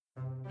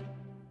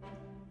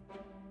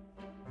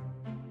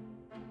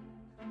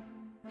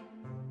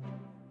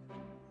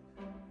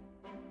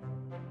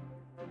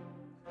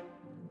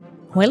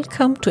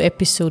Welcome to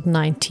episode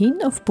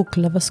 19 of Book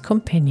Lovers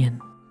Companion.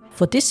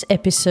 For this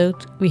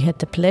episode, we had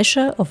the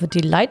pleasure of a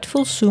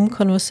delightful Zoom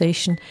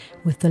conversation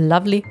with the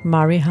lovely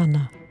Mari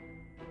Hanna.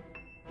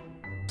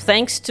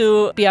 Thanks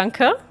to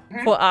Bianca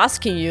for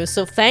asking you.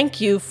 So thank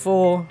you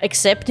for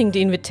accepting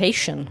the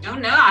invitation. Oh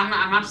no,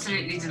 I'm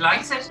absolutely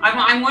delighted.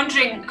 I'm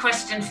wondering,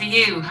 question for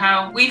you,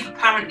 how we've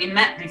apparently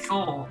met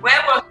before. Where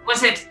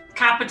was it?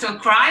 Capital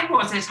Crime?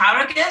 Was it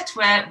Harrogate?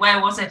 Where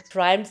was it?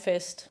 Crime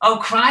Fest. Oh,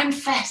 Crime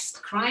Fest.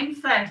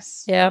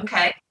 Yeah.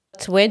 Okay.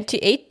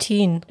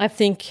 2018, I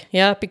think.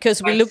 Yeah,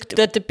 because we looked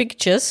at the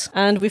pictures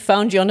and we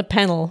found you on a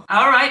panel.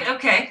 All right,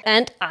 okay.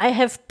 And I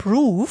have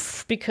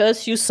proof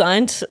because you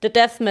signed the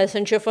Death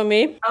Messenger for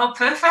me. Oh,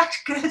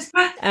 perfect. Good.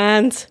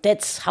 And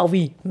that's how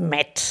we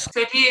met.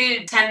 So do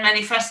you attend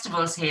many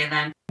festivals here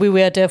then? We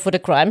were there for the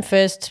Crime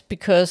Fest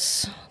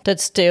because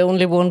that's the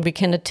only one we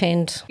can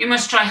attend. You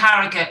must try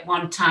Harrogate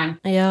one time.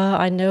 Yeah,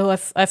 I know.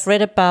 I've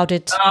read about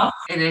it. Oh,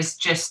 it is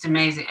just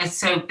amazing. It's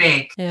so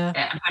big. Yeah.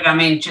 But I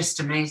mean, just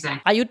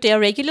amazing. Are you there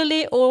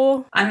regularly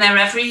or? I'm there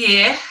every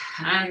year.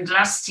 And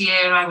last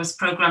year I was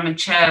programming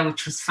chair,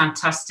 which was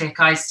fantastic.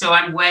 So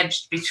I'm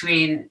wedged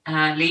between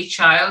Lee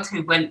Child,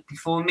 who went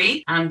before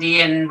me, and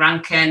Ian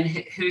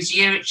Rankin, whose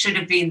year it should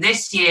have been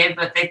this year,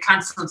 but they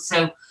cancelled.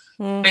 So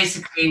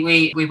basically,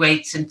 we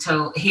wait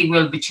until he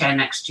will be chair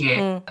next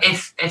year,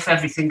 if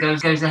everything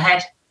goes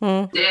ahead.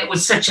 It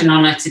was such an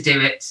honour to do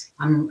it.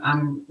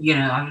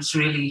 I was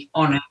really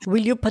honoured.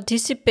 Will you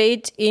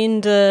participate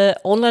in the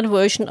online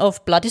version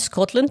of Bloody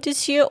Scotland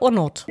this year or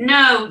not?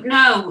 No.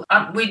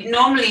 We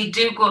normally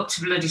do go up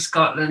to Bloody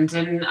Scotland,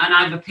 and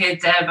I've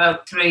appeared there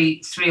about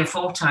three or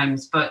four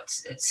times. But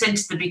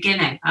since the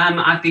beginning,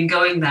 I've been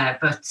going there.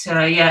 But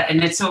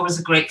and it's always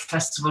a great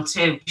festival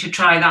too. You should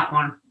try that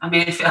one. I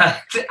mean,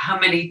 how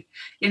many?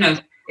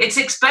 It's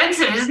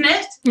expensive, isn't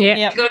it?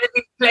 Yeah. To go to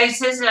these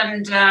places,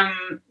 and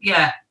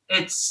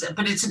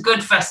it's a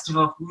good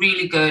festival,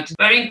 really good,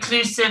 very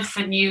inclusive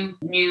for new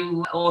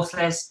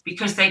authors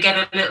because they get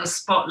a little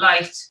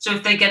spotlight. So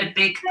if they get a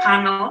big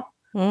panel,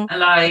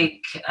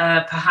 like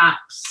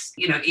perhaps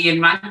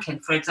Ian Rankin,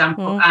 for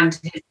example, and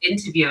his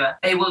interviewer,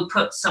 they will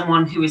put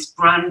someone who is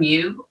brand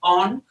new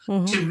on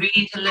to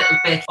read a little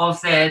bit of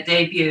their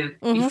debut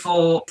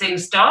before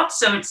things start.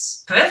 So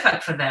it's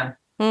perfect for them.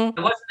 There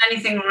wasn't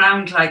anything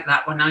around like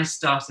that when I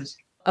started.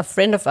 A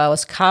friend of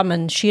ours,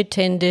 Carmen, she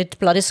attended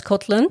Bloody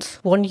Scotland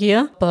one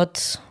year,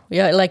 but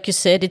like you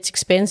said, it's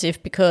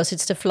expensive because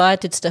it's the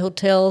flight, it's the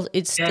hotel,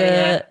 it's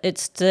the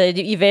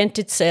event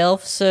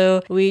itself.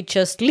 So we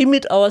just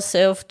limit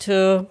ourselves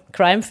to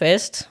Crime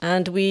Fest,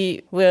 and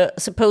we were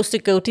supposed to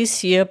go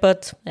this year,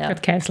 but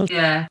got cancelled.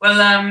 Yeah.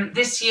 Well,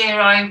 this year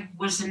I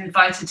was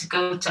invited to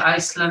go to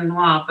Iceland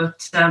Noir,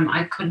 but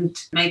I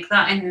couldn't make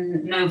that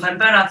in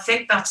November. I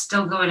think that's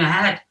still going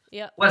ahead.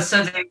 Yeah. Well,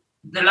 so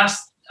the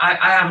last.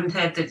 I haven't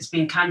heard that it's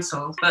been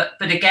cancelled, but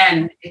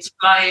again, it's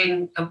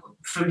flying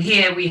from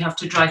here. We have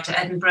to drive to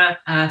Edinburgh,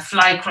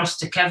 fly across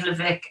to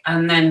Keflavik,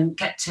 and then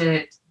get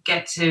to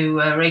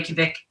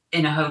Reykjavik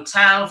in a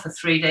hotel for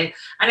 3 days.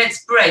 And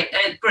it's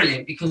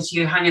brilliant because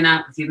you're hanging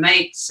out with your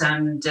mates,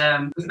 and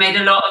we've made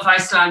a lot of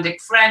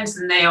Icelandic friends,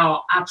 and they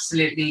are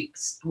absolutely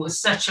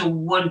such a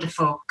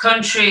wonderful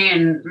country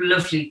and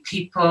lovely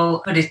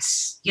people. But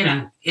it's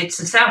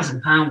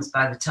 £1,000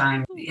 by the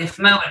time. If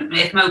Mo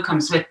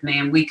comes with me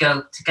and we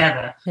go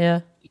together,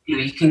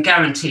 you can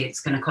guarantee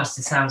it's going to cost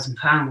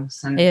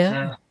 £1,000.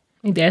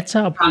 And that's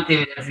up. Can't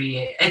do it every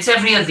year. It's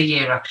every other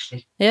year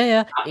actually.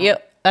 Yeah.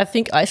 I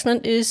think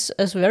Iceland is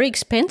very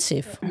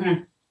expensive.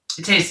 Mm-hmm.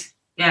 It is,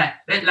 a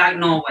bit like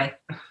Norway.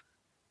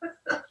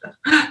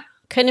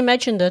 Can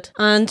imagine that.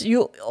 And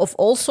you have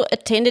also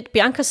attended,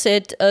 Bianca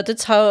said,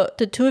 that's how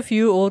the two of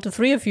you or the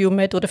three of you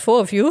met, or the four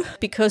of you,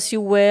 because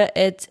you were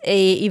at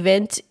a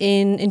event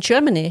in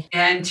Germany.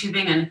 Yeah, in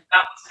Tübingen.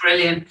 That was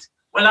brilliant.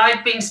 Well,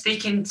 I'd been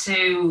speaking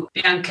to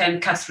Bianca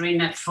and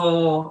Katharina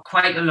for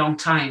quite a long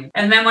time.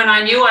 And then when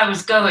I knew I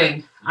was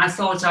going, I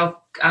thought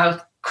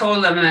I'll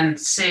call them and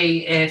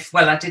see if,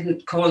 I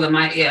didn't call them,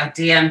 I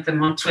DM'd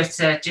them on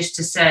Twitter just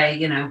to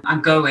say,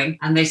 I'm going.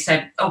 And they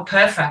said, oh,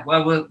 perfect.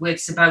 Well,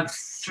 it's about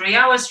 3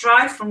 hours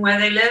drive from where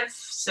they live.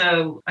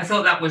 So I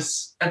thought that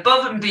was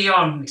above and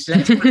beyond,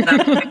 let's put it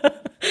that way.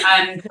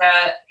 And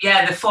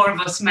the four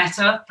of us met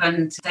up,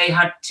 and they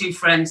had two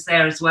friends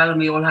there as well, and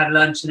we all had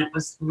lunch, and it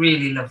was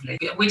really lovely.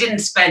 We didn't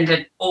spend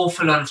an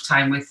awful lot of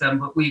time with them,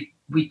 but we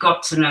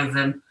got to know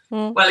them.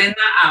 Well, in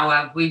that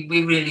hour, we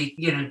really,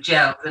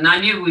 gelled, and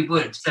I knew we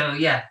would. So,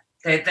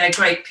 they're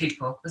great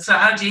people. So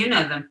how do you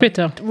know them?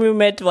 Twitter. We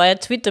met via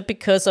Twitter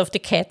because of the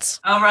cats.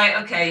 Oh,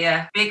 right. Okay,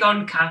 yeah. Big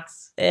on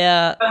cats.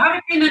 Yeah. But had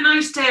it been a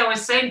nice day, I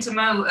was saying to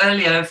Mo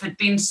earlier, if it had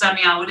been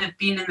sunny, I would have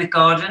been in the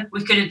garden.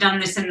 We could have done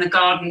this in the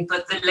garden,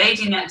 but the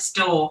lady next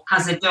door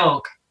has a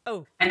dog.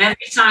 Oh. And every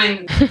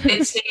time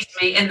it sees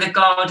me in the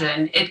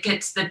garden, it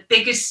gets the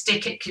biggest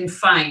stick it can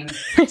find,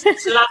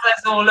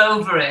 slathers all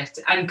over it,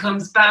 and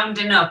comes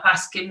bounding up,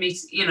 asking me,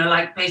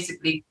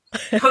 basically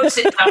puts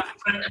it down in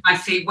front of my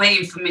feet,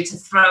 waiting for me to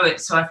throw it.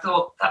 So I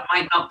thought that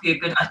might not be a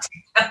good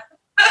idea.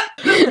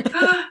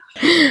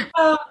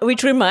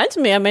 Which reminds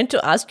me, I meant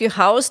to ask you,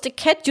 how is the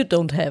cat you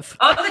don't have?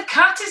 Oh, the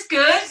cat is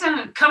good and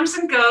it comes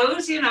and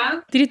goes, you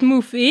know. Did it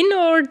move in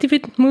or did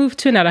it move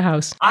to another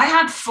house? I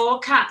had 4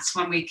 cats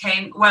when we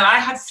came. Well, I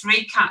had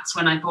 3 cats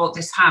when I bought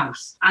this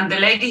house. And the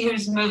lady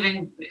who's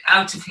moving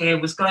out of here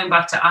was going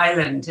back to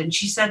Ireland. And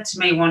she said to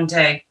me one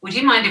day, would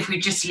you mind if we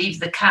just leave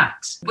the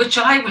cat? Which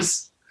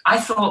I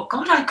thought,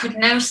 God, I could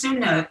no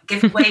sooner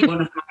give away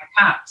one of my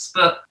cats.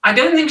 But I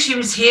don't think she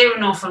was here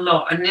an awful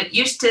lot. And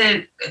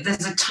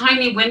there's a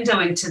tiny window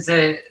into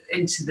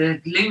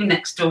the loo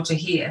next door to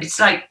here. It's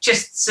like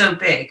just so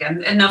big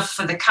and enough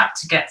for the cat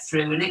to get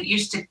through. And it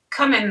used to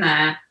come in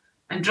there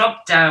and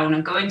drop down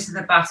and go into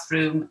the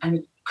bathroom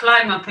and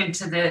climb up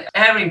into the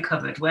airing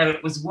cupboard where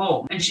it was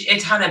warm. And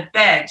it had a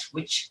bed,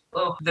 which,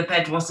 the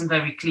bed wasn't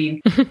very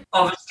clean.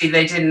 Obviously,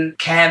 they didn't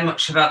care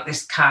much about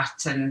this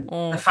cat and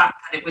the fact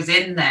that it was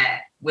in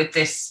there with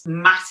this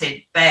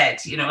matted bed.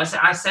 You know,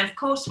 I said, of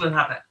course we'll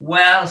have it.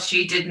 Well,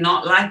 she did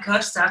not like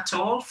us at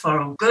all for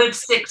a good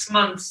 6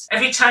 months.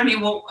 Every time you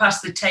walk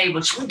past the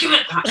table, she would give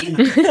it back, you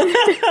know.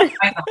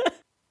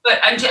 But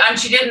and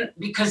she didn't,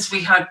 because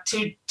we had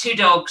two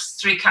dogs,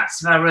 3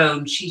 cats of our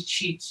own.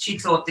 She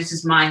thought, this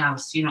is my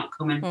house. You're not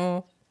coming.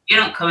 You're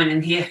not coming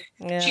in here.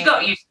 Yeah. She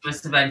got used to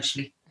us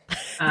eventually.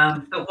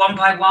 But one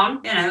by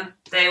one, you know,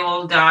 they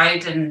all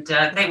died, and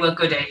they were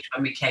good age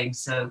when we came.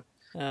 So,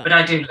 but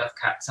I do love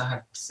cats, I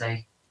have to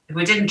say. If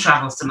we didn't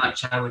travel so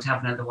much, I would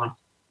have another one.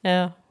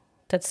 Yeah.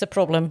 That's the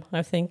problem,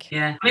 I think.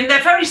 Yeah. I mean,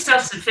 they're very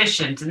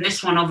self-sufficient. And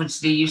this one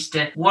obviously used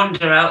to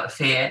wander out of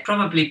here,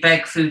 probably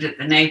beg food at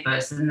the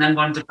neighbours, and then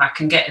wander back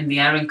and get in the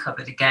airing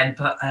cupboard again.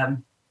 But,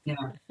 you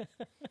know,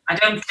 I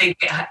don't think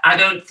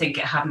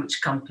it had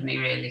much company,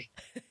 really,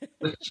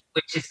 which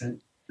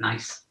isn't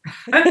nice.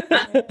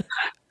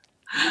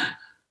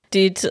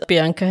 Did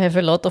Bianca have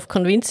a lot of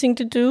convincing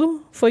to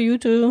do for you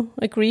to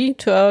agree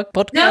to our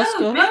podcast?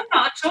 No, not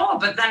at all.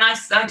 But then I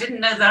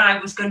didn't know that I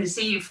was going to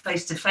see you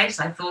face to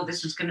face. I thought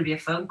this was going to be a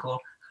phone call.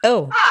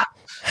 Oh.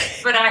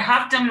 But I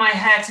have done my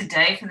hair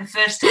today for the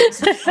first time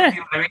since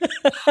February.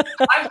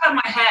 I've had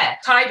my hair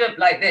tied up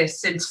like this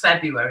since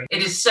February.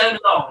 It is so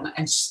long,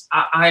 and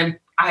I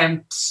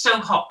am so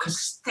hot because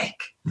it's thick.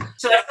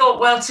 So I thought,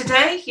 well,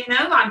 today, you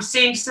know, I'm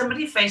seeing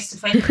somebody face to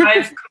face.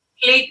 I've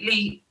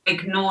completely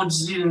ignored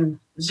Zoom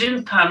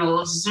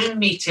panels, Zoom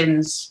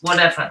meetings,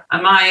 whatever.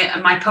 And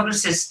my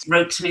publicist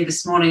wrote to me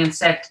this morning and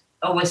said,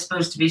 we're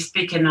supposed to be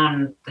speaking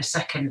on the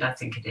 2nd, I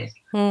think it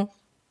is.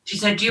 She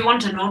said, do you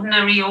want an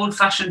ordinary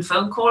old-fashioned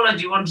phone call or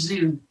do you want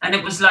Zoom? And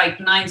it was like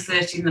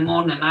 9:30 in the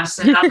morning. I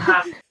said,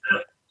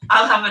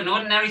 I'll have an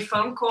ordinary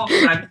phone call,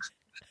 thanks.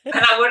 And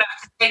I would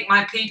have to take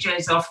my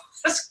PJs off.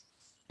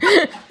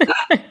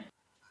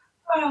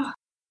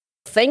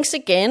 Thanks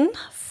again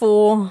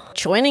for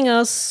joining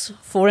us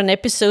for an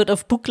episode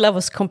of Book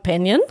Lovers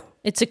Companion.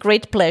 It's a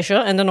great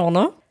pleasure and an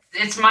honor.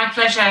 It's my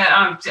pleasure.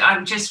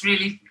 I'm just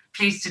really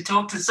pleased to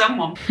talk to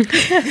someone. I've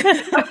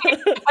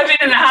been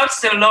in the house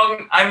so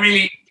long,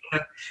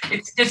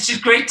 it's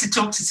just great to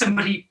talk to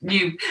somebody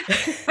new.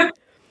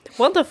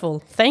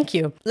 Wonderful. Thank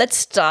you. Let's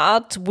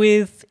start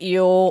with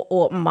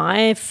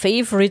my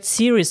favorite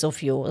series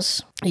of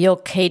yours, your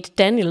Kate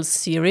Daniels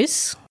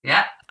series.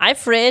 Yeah.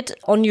 I've read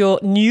on your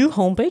new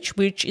homepage,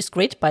 which is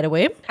great, by the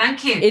way.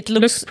 Thank you. It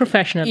looks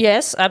professional.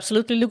 Yes,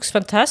 absolutely looks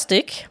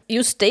fantastic.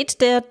 You state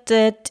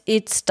that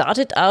it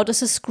started out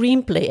as a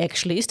screenplay,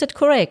 actually. Is that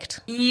correct?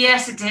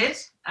 Yes, it did.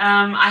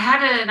 I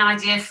had an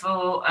idea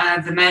for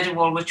The Murder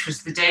Wall, which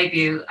was the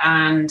debut,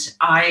 and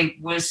I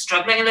was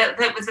struggling a little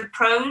bit with the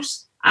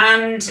prose.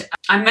 And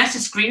I met a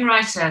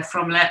screenwriter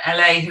from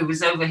LA who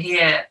was over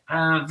here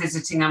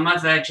visiting her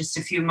mother just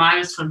a few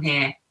miles from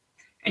here.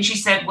 And she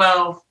said,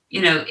 well,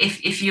 you know,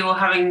 if you're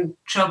having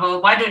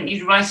trouble, why don't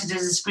you write it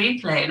as a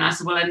screenplay? And I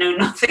said, well, I know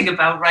nothing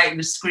about writing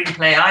a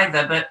screenplay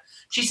either. But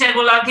she said,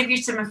 well, I'll give you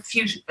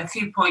a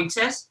few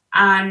pointers.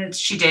 And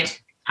she did.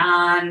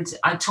 And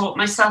I taught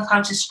myself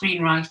how to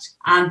screenwrite.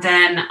 And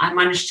then I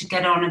managed to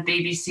get on a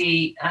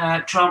BBC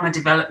drama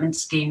development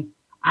scheme.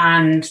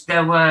 And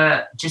there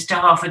were just a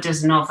half a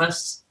dozen of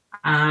us.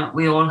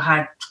 We all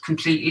had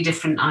completely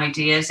different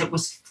ideas. It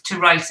was to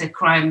write a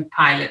crime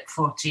pilot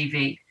for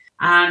TV.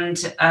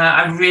 And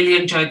I really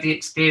enjoyed the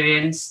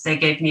experience. They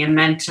gave me a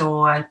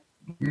mentor. I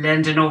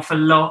learned an awful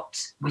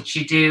lot, which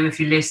you do if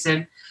you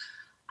listen.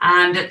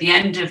 And at the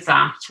end of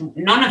that,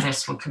 none of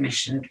us were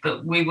commissioned,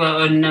 but we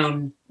were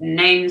unknown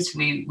names.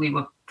 We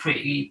were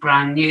pretty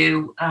brand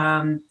new.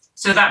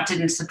 So that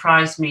didn't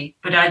surprise me.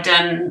 But I'd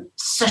done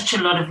such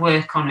a lot of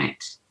work on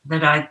it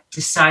that I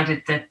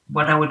decided that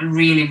what I would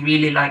really,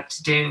 really like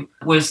to do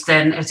was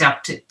then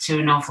adapt it to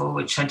a novel,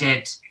 which I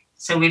did.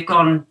 So we've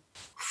gone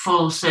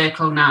full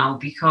circle now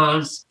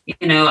because,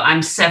 you know,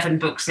 I'm 7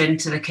 books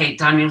into the Kate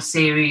Daniels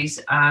series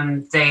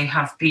and they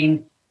have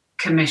been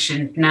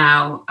commissioned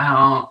now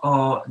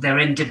or they're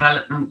in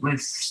development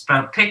with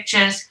Sprout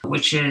Pictures,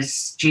 which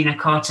is Gina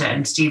Carter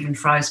and Stephen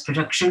Fry's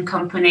production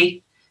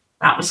company.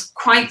 That was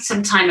quite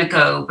some time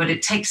ago, but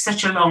it takes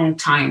such a long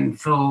time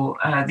for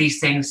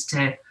these things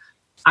to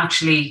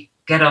actually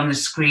get on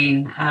the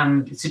screen.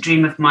 It's a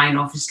dream of mine,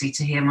 obviously,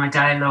 to hear my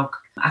dialogue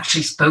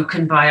actually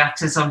spoken by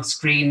actors on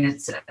screen.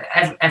 It's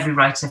every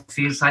writer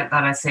feels like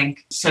that, I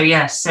think. So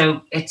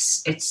so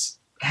it's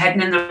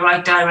heading in the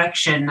right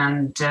direction,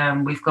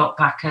 and we've got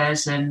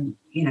backers, and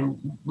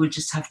we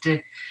just have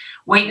to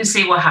wait and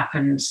see what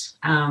happens.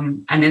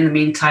 And in the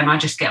meantime, I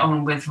just get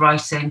on with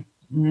writing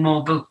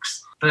more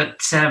books. But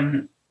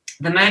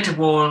the Murder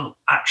Wall,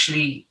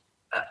 actually,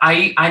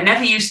 I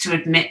never used to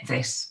admit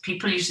this.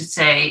 People used to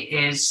say,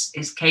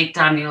 is Kate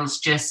Daniels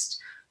just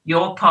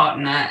your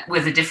partner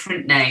with a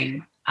different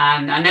name?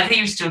 And I never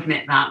used to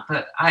admit that,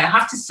 but I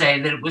have to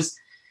say that it was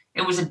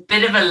a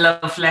bit of a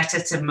love letter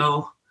to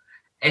Mo,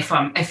 if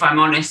I'm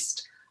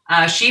honest.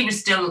 She was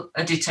still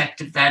a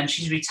detective then.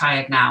 She's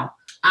retired now.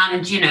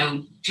 And,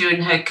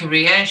 during her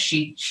career,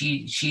 she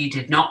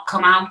did not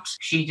come out.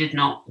 She did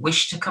not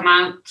wish to come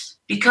out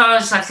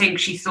because I think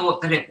she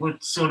thought that it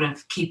would sort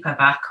of keep her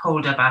back,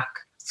 hold her back.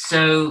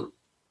 So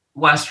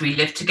whilst we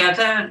lived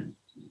together,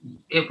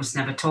 it was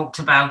never talked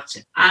about.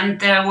 And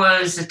there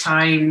was a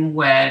time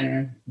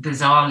when,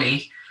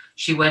 bizarrely,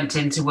 she went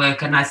into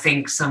work and I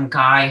think some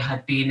guy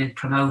had been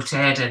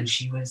promoted and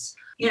she was,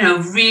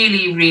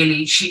 really,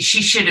 really, she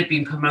should have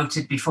been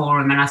promoted before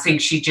him. And I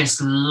think she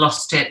just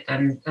lost it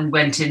and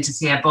went in to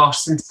see her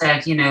boss and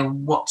said,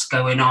 what's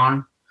going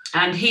on?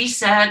 And he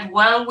said,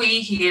 well,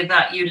 we hear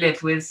that you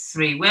live with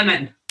 3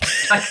 women.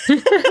 It's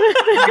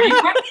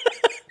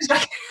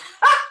like,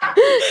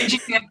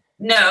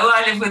 no,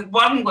 I live with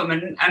 1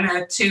 woman and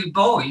her 2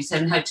 boys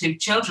and her 2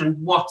 children.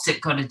 What's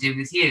it got to do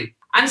with you?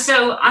 And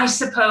so I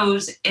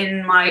suppose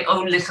in my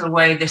own little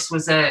way, this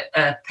was a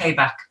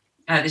payback.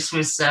 This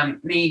was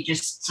me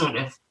just sort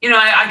of,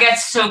 I get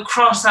so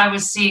cross. I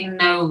was seeing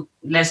no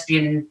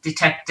lesbian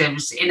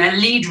detectives in a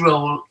lead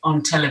role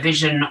on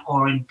television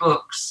or in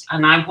books.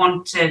 And I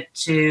wanted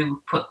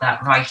to put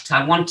that right.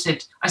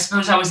 I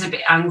suppose I was a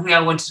bit angry.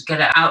 I wanted to get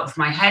it out of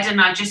my head.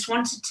 And I just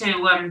wanted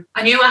to,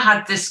 I knew I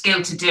had the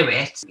skill to do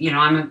it.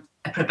 I'm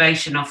a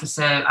probation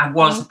officer. I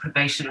was a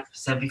probation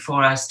officer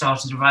before I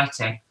started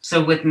writing.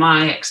 So with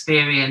my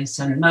experience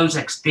and Mo's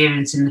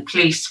experience in the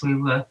police, we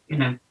were,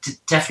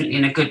 definitely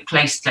in a good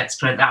place, let's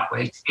put it that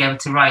way, to be able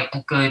to write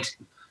a good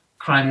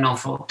crime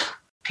novel.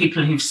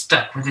 People who've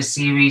stuck with the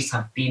series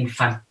have been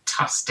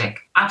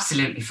fantastic,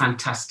 absolutely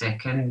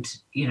fantastic. And,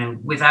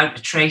 Without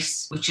a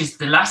Trace, which is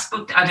the last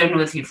book, I don't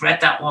know if you've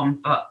read that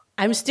one, but...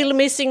 I'm still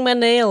missing my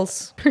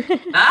nails.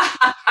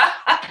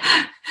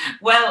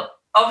 Well,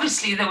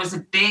 obviously, there was a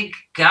big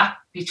gap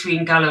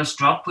between Gallows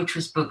Drop, which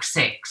was book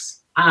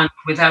 6, and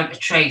Without a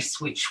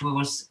Trace, which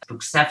was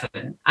book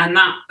 7. And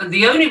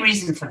the only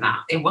reason for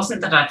that, it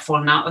wasn't that I'd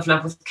fallen out of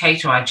love with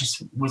Kate, or I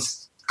just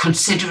was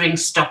considering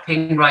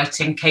stopping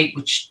writing Kate,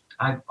 which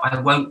I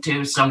won't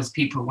do. As long as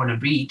people want to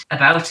read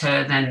about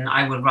her, then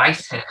I will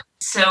write her.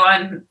 So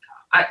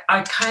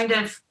I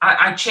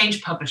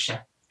changed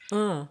publisher.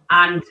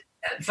 And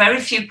very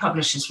few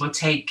publishers will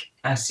take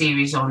a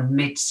series on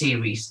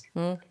mid-series.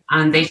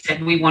 And they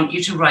said, we want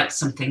you to write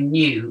something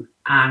new.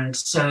 And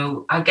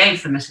so I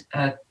gave them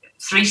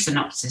 3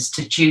 synopses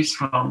to choose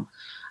from.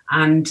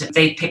 And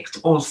they picked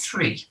all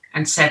 3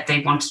 and said they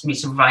wanted me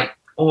to write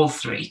all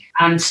 3.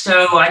 And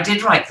so I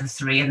did write the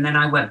 3. And then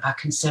I went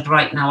back and said,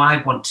 right, now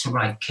I want to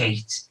write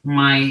Kate.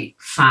 My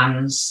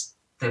fans,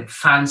 the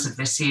fans of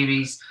the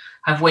series,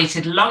 have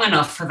waited long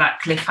enough for that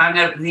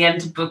cliffhanger at the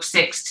end of book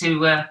 6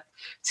 to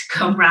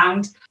come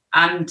round.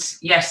 And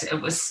yes,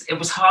 it was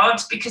hard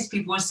because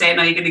people were saying,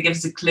 are you going to give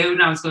us a clue?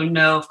 And I was going,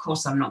 no, of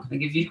course I'm not going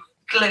to give you a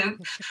clue.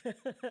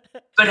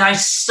 But I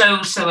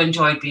so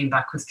enjoyed being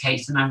back with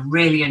Kate, and I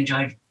really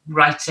enjoyed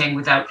writing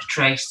Without a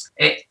Trace.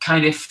 It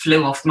kind of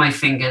flew off my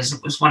fingers.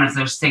 It was one of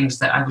those things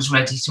that I was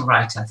ready to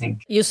write, I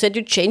think. You said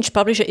you changed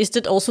publisher. Is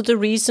that also the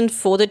reason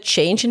for the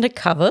change in the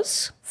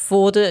covers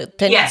for the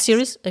 10th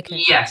series?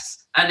 Okay.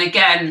 Yes. And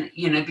again,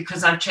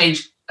 because I've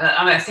changed,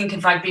 I think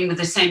if I'd been with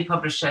the same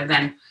publisher,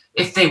 then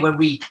if they were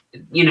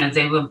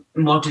they were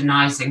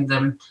modernizing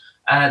them,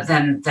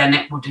 then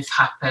it would have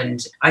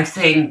happened. I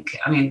think,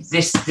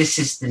 this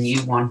is the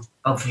new one.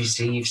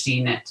 Obviously, you've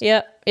seen it.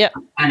 Yeah.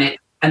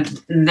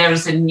 And there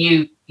is a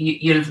new.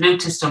 You'll have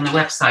noticed on the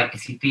website,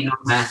 if you've been on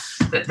there,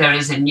 that there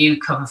is a new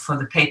cover for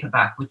the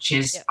paperback, which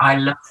is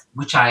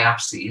which I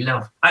absolutely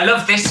love. I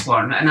love this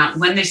one,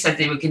 and when they said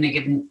they were going to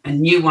give a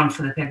new one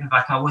for the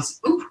paperback, I was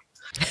ooh.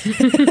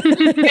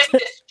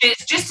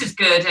 It's just as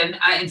good, and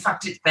in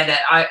fact it's better.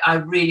 I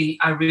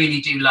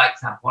really do like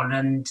that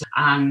one,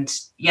 and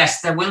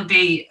yes, there will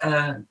be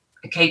a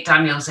Kate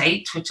Daniels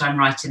 8, which I'm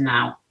writing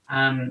now.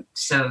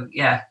 So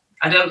yeah,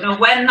 I don't know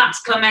when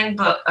that's coming,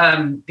 but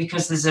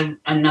because there's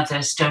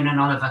another Stone and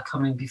Oliver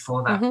coming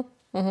before that.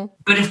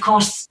 But of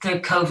course, the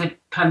COVID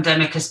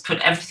pandemic has put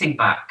everything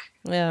back.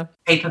 Yeah,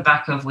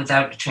 paperback of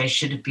Without a Trace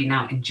should have been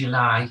out in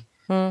July.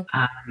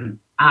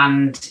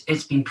 And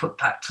it's been put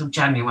back till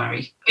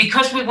January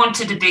because we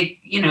wanted a big,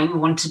 we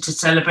wanted to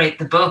celebrate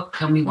the book,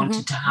 and we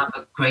wanted to have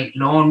a great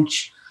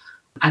launch.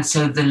 And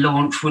so the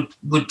launch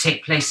would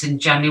take place in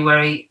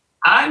January.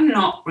 I'm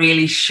not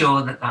really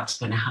sure that that's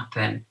going to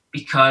happen.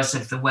 because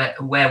of the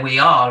where we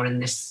are in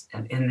this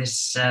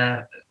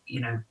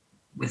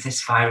with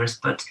this virus.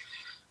 But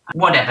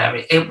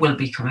whatever, it will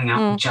be coming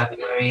out in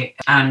January,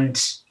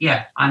 and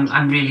yeah,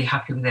 I'm really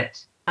happy with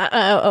it.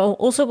 I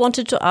also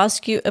wanted to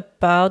ask you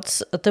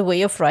about the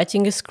way of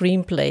writing a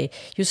screenplay.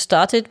 You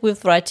started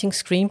with writing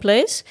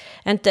screenplays,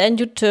 and then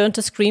you turned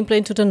the screenplay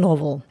into the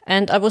novel.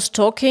 And I was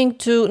talking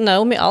to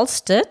Naomi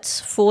Alstead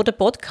for the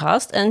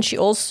podcast, and she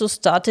also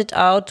started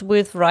out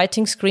with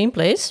writing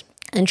screenplays.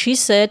 And she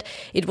said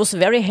it was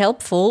very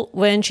helpful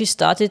when she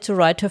started to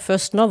write her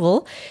first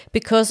novel,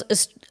 because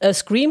a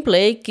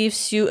screenplay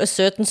gives you a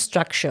certain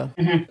structure.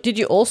 Mm-hmm. Did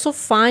you also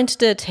find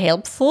that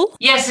helpful?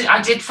 Yes, I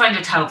did find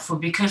it helpful,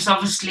 because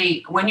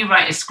obviously when you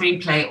write a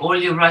screenplay,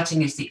 all you're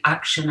writing is the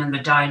action and the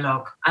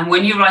dialogue. And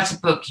when you write a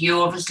book,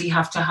 you obviously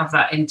have to have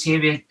that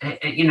interior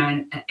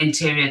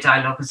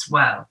dialogue as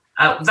well.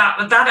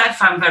 That I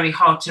found very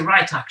hard to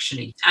write,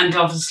 actually. And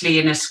obviously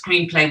in a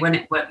screenplay,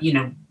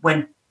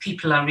 when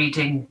people are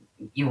reading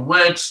your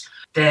words,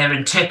 they're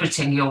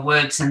interpreting your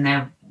words and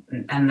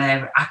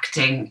they're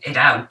acting it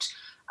out.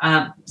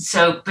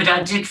 But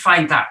I did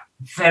find that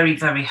very,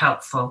 very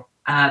helpful.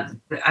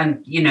 And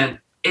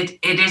it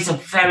is a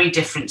very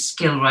different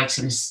skill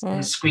writing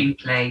a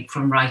screenplay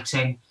from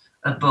writing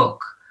a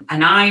book.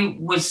 And I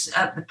was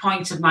at the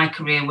point of my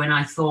career when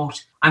I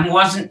thought I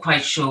wasn't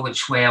quite sure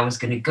which way I was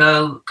going to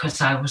go,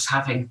 because I was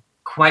having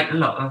quite a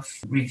lot of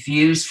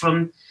reviews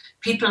from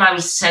people I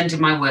was sending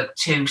my work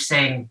to,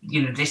 saying,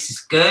 this is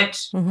good,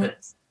 but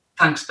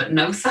thanks, but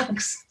no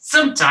thanks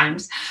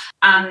sometimes.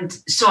 And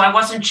so I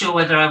wasn't sure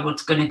whether I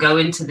was going to go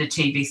into the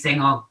TV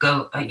thing or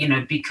go,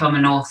 become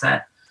an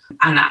author.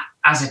 And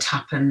as it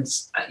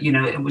happens,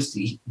 it was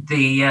the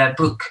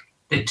book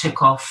that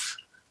took off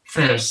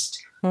first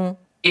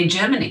in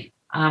Germany.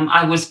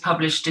 I was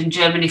published in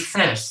Germany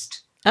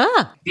first.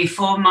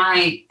 Before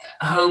my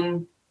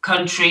home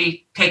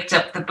country picked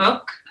up the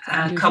book.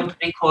 A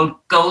company called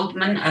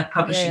Goldman, a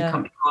publishing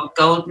company called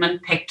Goldman,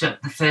 picked up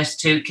the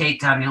first two,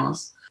 Kate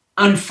Daniels.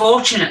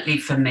 Unfortunately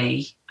for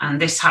me, and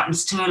this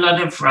happens to a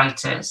lot of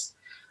writers,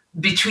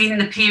 between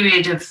the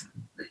period of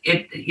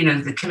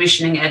the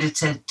commissioning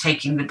editor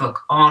taking the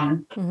book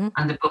on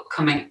and the book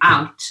coming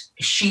out,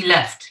 she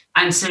left.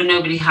 And so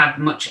nobody had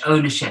much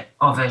ownership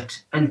of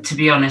it. And to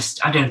be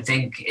honest, I don't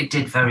think it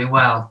did very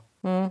well.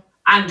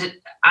 And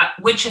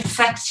which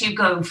affects you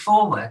going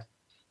forward.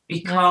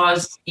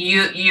 Because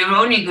you're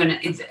only going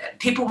to,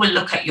 people will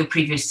look at your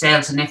previous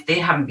sales, and if they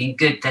haven't been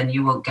good, then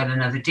you won't get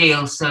another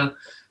deal. So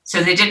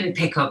they didn't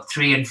pick up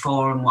 3 and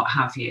 4 and what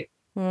have you.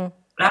 But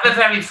I have a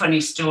very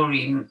funny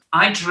story.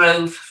 I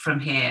drove from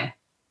here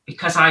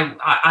because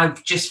I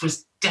just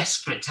was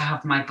desperate to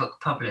have my book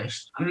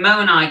published. And Mo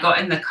and I got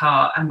in the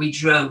car and we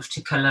drove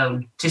to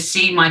Cologne to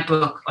see my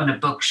book on a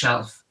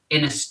bookshelf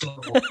in a store.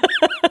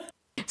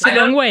 It's a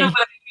long way.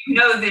 You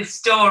know this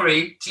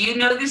story. Do you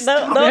know this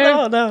story?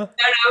 No.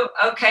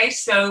 Okay,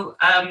 so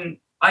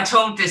I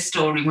told this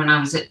story when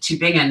I was at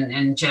Tübingen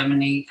in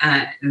Germany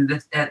at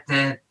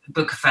the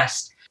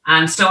Bookerfest.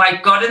 And so I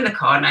got in the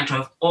car and I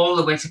drove all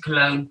the way to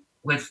Cologne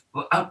with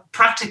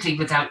practically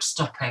without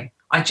stopping.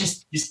 I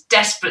just was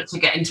desperate to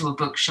get into a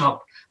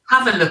bookshop,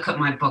 have a look at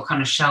my book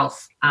on a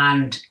shelf.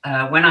 And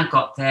when I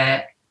got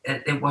there,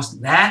 it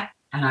wasn't there.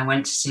 And I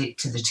went to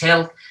the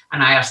till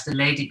and I asked the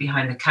lady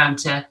behind the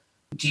counter,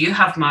 do you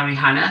have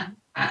Marihanne?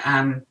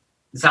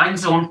 Sein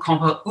Sohn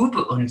kommt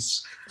über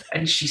uns.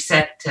 And she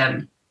said,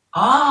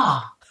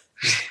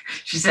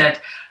 she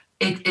said,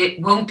 it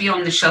won't be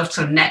on the shelf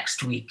till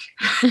next week.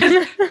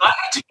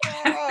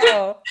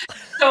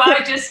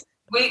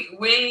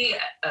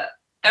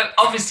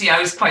 Obviously I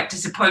was quite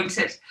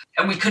disappointed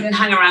and we couldn't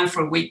hang around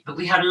for a week, but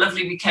we had a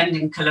lovely weekend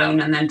in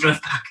Cologne and then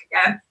drove back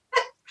again.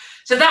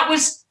 So that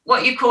was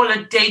what you call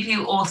a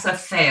debut author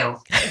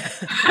fail.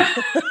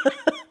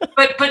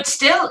 But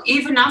still,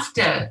 even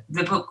after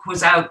the book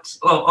was out,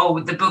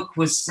 or the book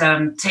was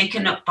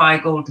taken up by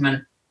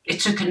Goldman, it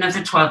took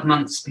another 12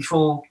 months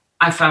before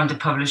I found a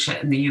publisher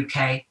in the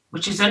UK,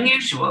 which is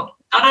unusual.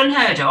 Not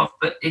unheard of,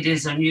 but it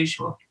is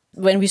unusual.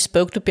 When we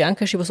spoke to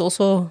Bianca, she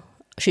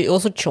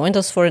also joined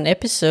us for an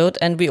episode,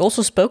 and we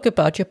also spoke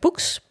about your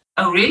books.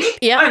 Oh, really?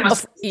 Yeah. I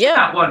must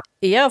that one.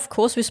 Yeah, of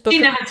course we spoke.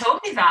 She never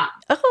told me that.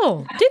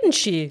 Oh, didn't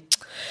she?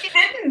 She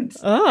didn't.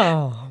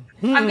 Oh.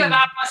 I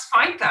must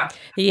find that.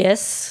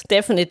 Yes,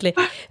 definitely.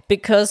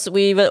 Because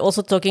we were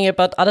also talking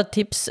about other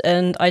tips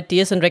and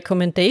ideas and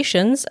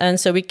recommendations. And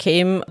so we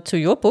came to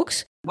your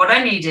books. What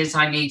I need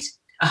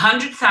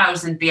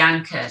 100,000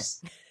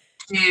 Biancas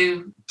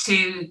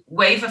to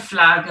wave a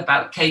flag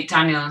about Kate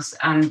Daniels,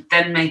 and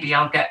then maybe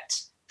I'll get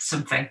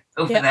something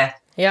over there.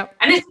 Yeah.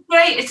 And it's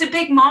great. It's a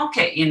big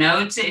market,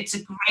 it's a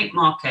great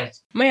market.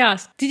 May I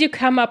ask, did you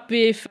come up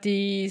with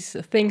these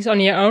things on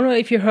your own, or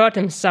if you heard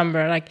them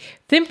somewhere? Like,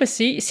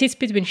 sympathy sits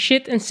between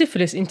shit and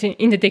syphilis in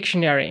the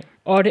dictionary.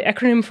 Or the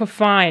acronym for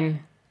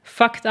fine,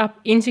 fucked up,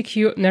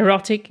 insecure,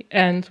 neurotic,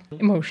 and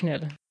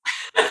emotional.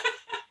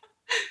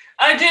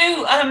 I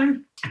do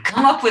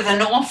come up with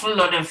an awful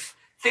lot of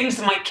things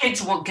that my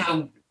kids will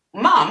go,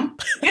 Mum,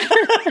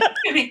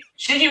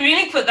 should you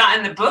really put that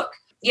in the book?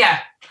 Yeah.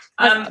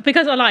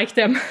 Because I like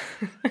them.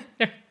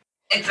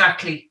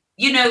 Exactly.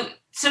 You know,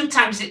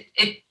 sometimes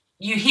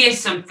you hear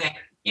something,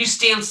 you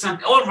steal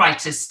something. All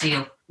writers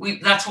steal.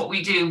 That's what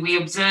we do. We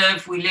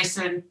observe, we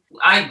listen.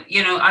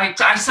 I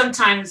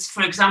sometimes,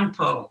 for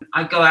example,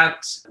 I go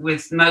out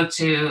with Mo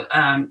to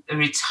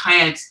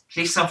retired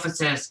police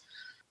officers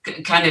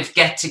kind of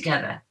get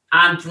together.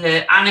 And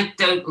the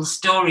anecdotal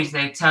stories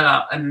they tell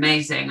are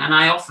amazing. And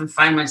I often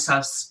find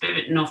myself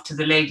spiriting off to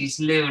the ladies'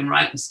 loo and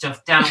writing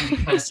stuff down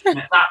because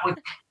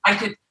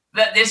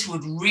that this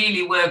would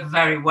really work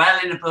very well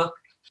in a book.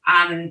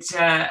 And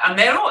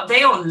they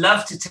all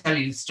love to tell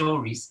you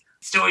stories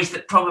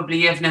that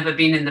probably have never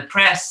been in the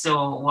press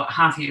or what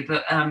have you.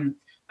 But and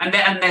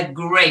they're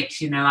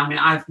great. You know, I mean,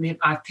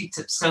 I've picked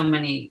up so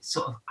many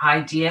sort of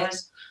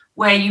ideas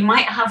where you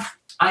might have.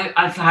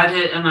 I've had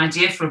an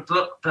idea for a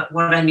book, but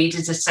what I need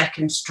is a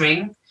second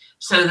string,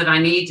 so that I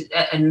need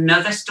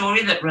another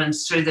story that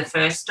runs through the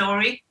first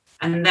story.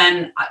 And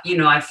then,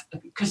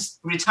 because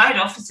retired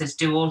officers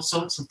do all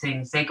sorts of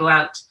things. They go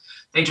out,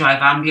 they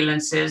drive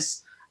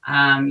ambulances,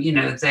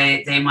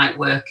 they might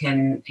work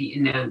in,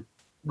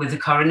 with the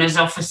coroner's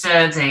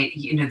officer, they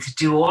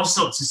do all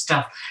sorts of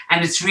stuff.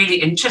 And it's really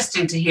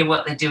interesting to hear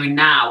what they're doing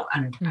now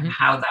and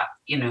how that,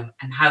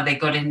 and how they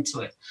got into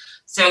it.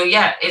 So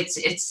yeah,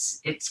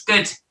 it's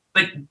good,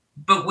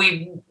 but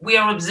we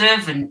are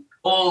observant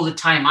all the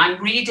time.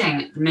 I'm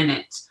reading at the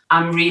minute.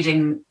 I'm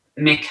reading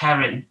Mick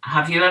Herron.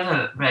 Have you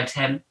ever read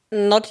him?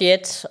 Not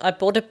yet. I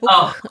bought a book.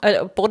 Oh.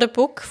 I bought a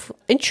book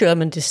in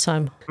German this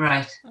time.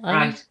 Right.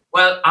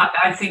 Well,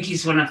 I think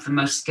he's one of the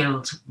most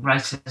skilled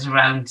writers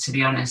around, to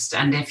be honest.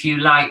 And if you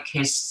like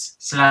his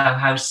Slough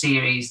House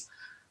series,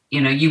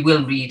 you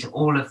will read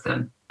all of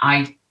them.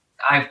 I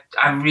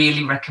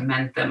really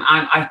recommend them.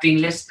 I've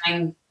been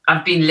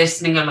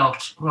listening a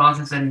lot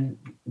rather than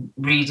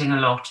reading a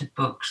lot of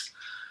books.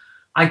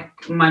 My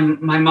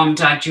mum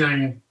died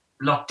during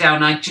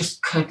lockdown. I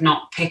just could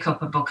not pick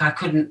up a book. I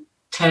couldn't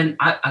turn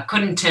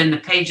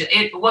the pages.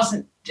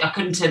 I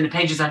couldn't turn the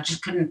pages. I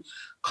just couldn't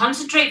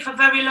concentrate for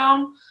very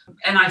long.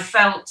 And I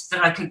felt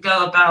that I could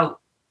go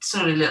about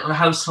sort of little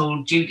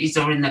household duties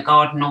or in the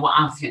garden or what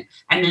have you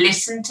and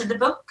listen to the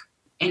book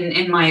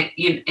in my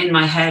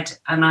head.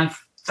 And I've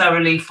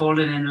thoroughly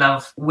fallen in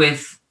love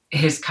with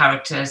his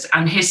characters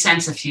and his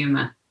sense of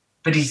humor.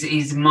 But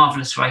he's a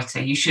marvelous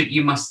writer.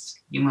 You must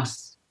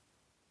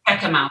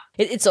check him out.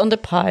 It's on the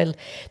pile.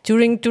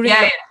 During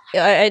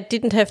I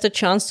didn't have the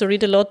chance to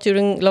read a lot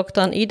during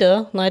lockdown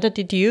either. Neither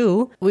did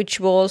you, which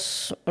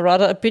was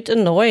rather a bit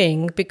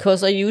annoying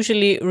because I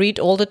usually read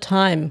all the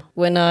time.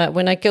 When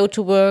I go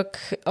to work,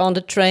 on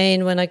the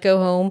train, when I go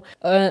home,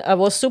 I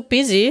was so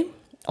busy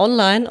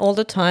online all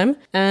the time.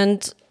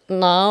 And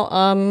now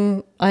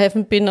I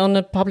haven't been on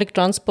a public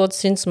transport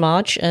since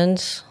March,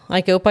 and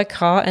I go by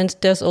car, and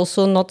there's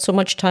also not so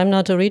much time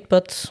now to read.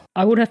 But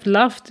I would have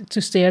loved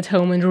to stay at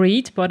home and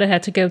read, but I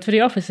had to go to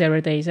the office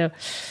every day, so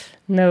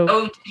no.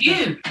 Oh,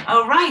 you?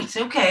 Oh, right,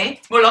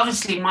 okay. Well,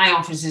 obviously my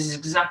office is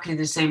exactly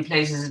the same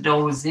place as it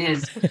always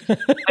is. But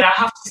I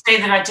have to say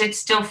that I did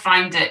still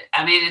find it.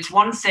 I mean, it's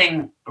one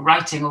thing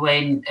writing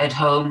away at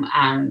home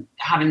and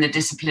having the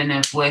discipline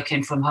of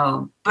working from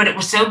home, but it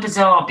was so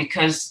bizarre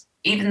because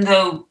even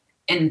though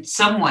in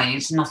some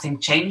ways nothing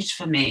changed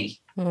for me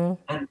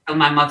until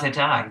my mother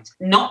died,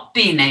 not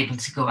being able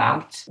to go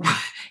out,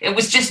 it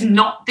was just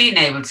not being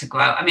able to go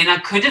out. I mean, I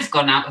could have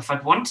gone out if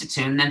I'd wanted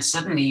to, and then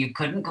suddenly you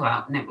couldn't go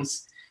out, and it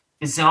was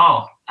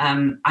bizarre.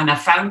 And I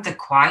found the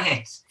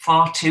quiet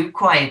far too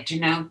quiet. Do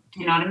you know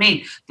what I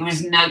mean? There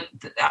was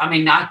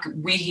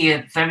we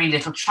hear very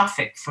little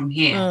traffic from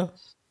here,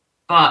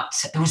 but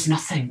there was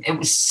nothing. It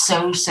was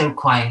so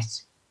quiet.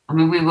 I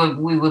mean,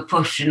 we were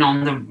pushing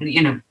on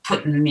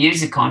putting the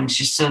music on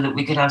just so that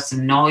we could have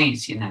some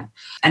noise,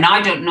 And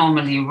I don't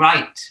normally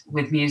write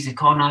with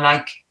music on. I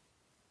like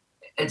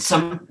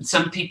some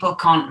people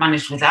can't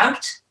manage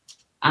without.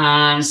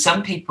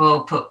 Some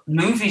people put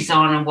movies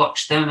on and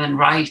watch them and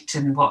write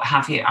and what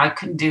have you. I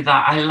couldn't do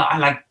that. I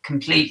like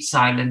complete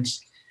silence.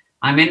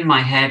 I'm in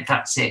my head.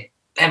 That's it.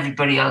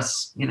 Everybody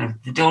else,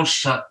 the door's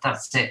shut.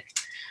 That's it.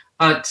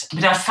 But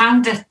I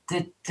found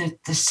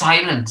the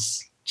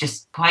silence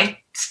just quite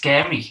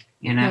scary.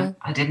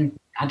 I didn't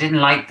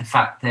like the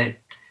fact that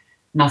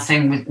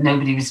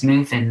nobody was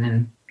moving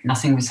and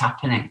nothing was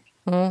happening.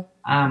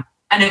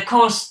 And of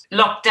course,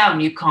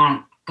 lockdown, you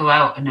can't go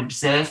out and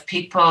observe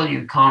people.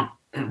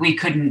 We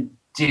couldn't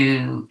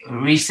do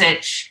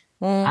research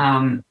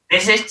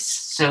visits.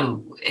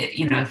 So,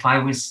 if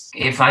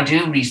I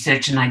do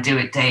research and I do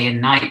it day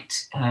and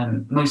night,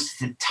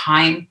 most of the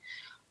time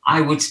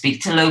I would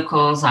speak to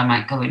locals. I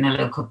might go in a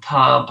local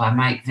pub. I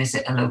might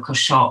visit a local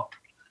shop.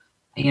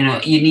 You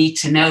need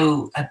to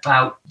know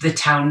about the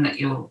town that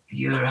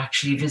you're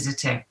actually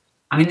visiting.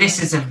 I mean,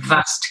 this is a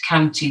vast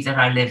county that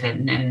I live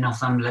in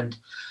Northumberland.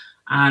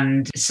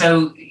 And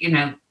so,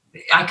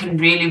 I can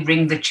really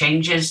bring the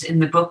changes in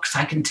the books.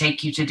 I can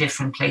take you to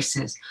different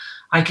places.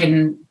 I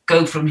can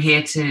go from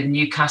here to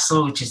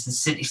Newcastle, which is the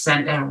city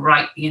centre,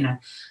 right,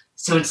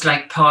 so it's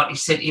like Party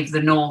City of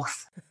the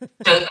North.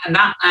 So, and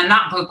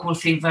that book will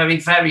feel very,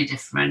 very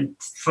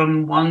different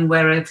from one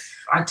where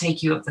I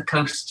take you up the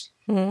coast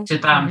to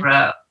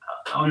Bamborough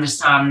on the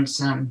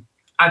sands.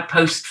 I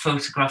post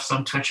photographs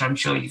on Twitter. I'm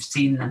sure you've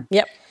seen them.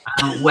 Yep.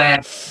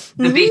 Where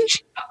the beach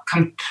is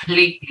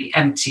completely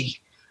empty.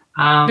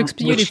 Looks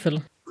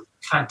beautiful.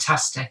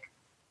 Fantastic.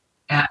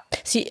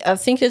 See, I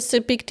think it's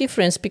a big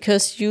difference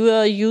because you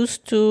are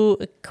used to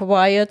a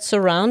quiet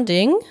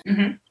surrounding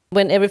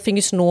when everything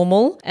is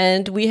normal,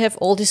 and we have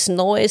all this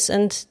noise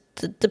and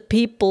the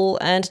people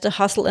and the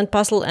hustle and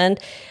bustle, and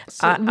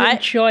so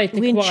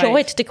we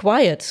enjoyed the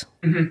quiet.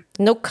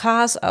 No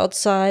cars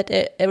outside.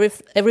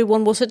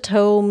 Everyone was at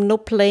home. No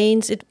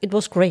planes. It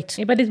was great.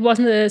 Yeah, but it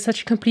wasn't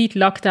such a complete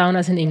lockdown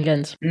as in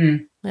England.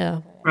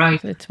 Yeah, right.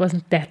 So it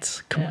wasn't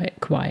that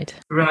quiet.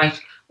 Right.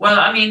 Well,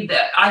 I mean,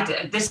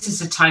 this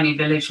is a tiny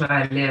village where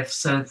I live,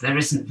 so there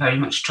isn't very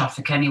much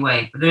traffic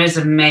anyway. But there is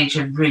a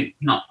major route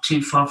not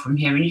too far from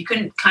here, and you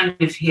can kind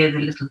of hear the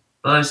little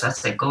buzz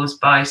as it goes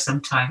by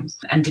sometimes,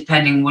 and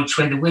depending which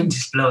way the wind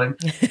is blowing.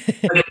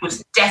 But it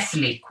was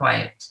deathly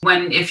quiet.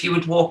 If you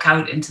would walk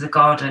out into the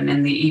garden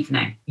in the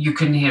evening, you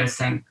couldn't hear a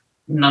thing,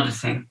 not a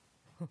thing,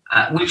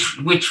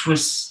 which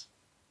was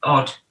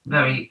odd.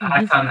 I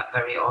found that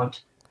very odd.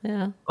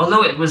 Yeah.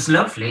 Although it was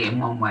lovely in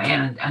one way,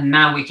 and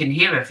now we can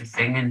hear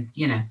everything, and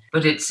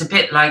but it's a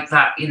bit like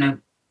that,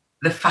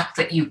 the fact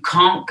that you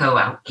can't go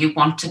out. You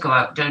want to go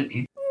out, don't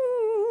you?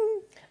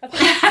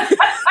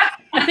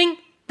 I think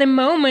the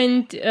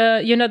moment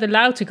you're not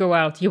allowed to go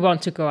out, you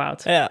want to go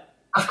out. Yeah.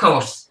 Of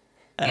course.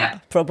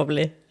 Yeah.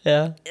 Probably.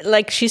 Yeah.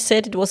 Like she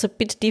said, it was a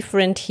bit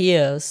different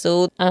here.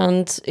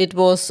 And it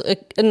was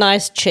a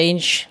nice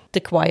change, the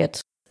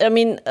quiet. I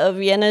mean,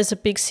 Vienna is a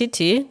big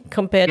city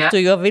compared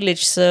to your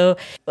village. So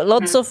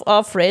lots of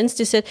our friends,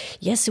 they said,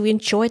 yes, we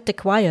enjoyed the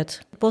quiet.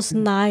 It was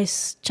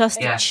nice.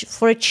 Just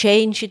for a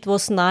change, it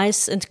was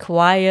nice and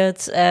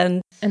quiet.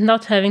 And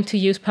not having to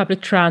use public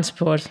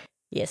transport.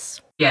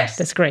 Yes. Yes.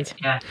 That's great.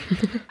 Yeah.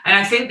 And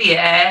I think the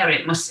air,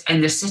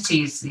 in the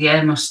cities, the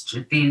air must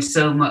have been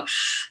so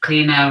much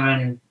cleaner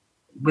and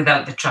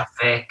without the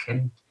traffic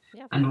and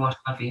what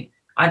have you.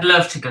 I'd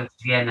love to go to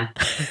Vienna.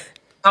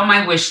 On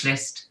my wish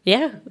list.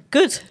 Yeah,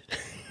 good.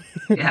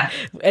 Yeah.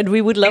 And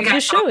we would love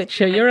to show it.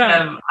 Show you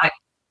around.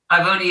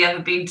 I've only ever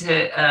been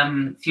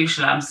to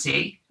Fuchsel am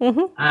See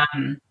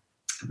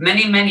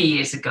many, many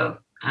years ago.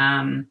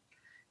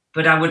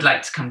 But I would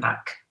like to come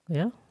back.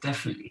 Yeah.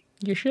 Definitely.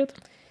 You should.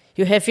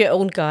 You have your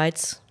own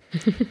guides.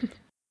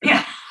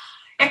 Yeah.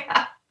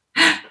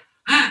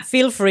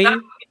 Feel free. That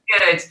would be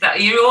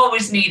good. You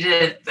always need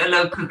a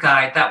local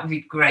guide. That would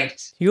be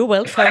great. You're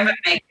welcome. If I ever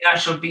make it, I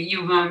shall be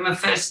you my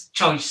first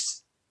choice.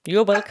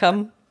 You're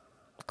welcome.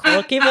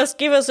 Give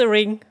us a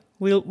ring.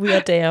 We are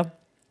there.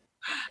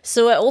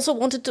 So I also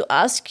wanted to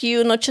ask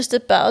you not just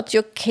about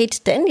your Kate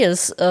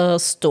Daniels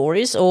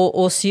stories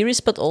or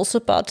series, but also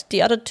about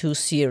the other two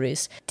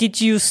series.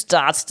 Did you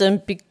start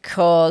them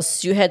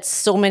because you had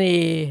so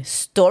many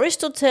stories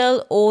to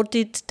tell, or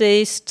did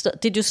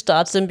you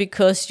start them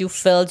because you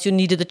felt you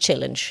needed a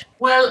challenge?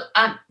 Well,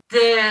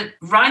 the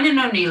Ryan and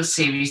O'Neill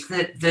series,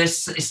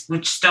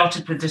 which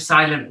started with The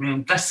Silent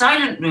Room, The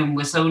Silent Room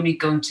was only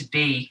going to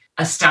be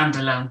a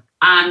standalone.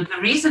 And the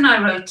reason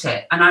I wrote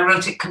it, and I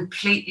wrote it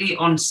completely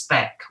on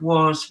spec,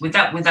 was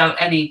without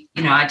any,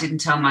 I didn't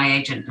tell my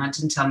agent and I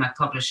didn't tell my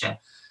publisher,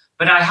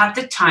 but I had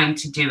the time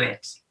to do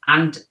it.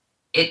 And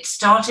it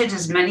started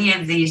as many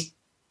of these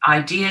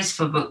ideas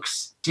for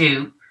books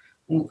do,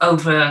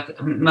 over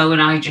Mo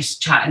and I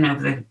just chatting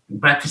over the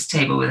breakfast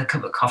table with a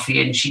cup of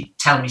coffee, and she'd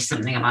tell me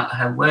something about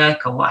her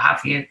work or what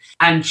have you.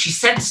 And she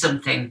said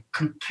something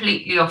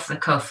completely off the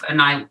cuff,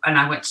 and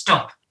I went,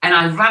 stop. And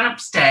I ran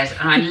upstairs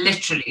and I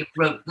literally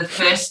wrote the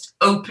first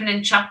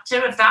opening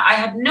chapter of that. I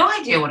had no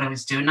idea what I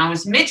was doing. I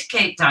was mid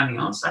Kate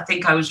Daniels. I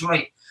think I was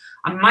right.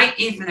 I might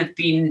even have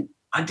been,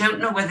 I don't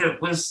know whether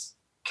it was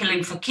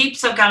Killing for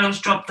Keeps or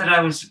Gallows Drop that I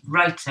was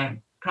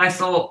writing. But I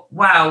thought,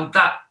 wow,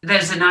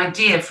 there's an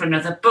idea for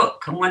another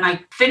book. And when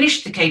I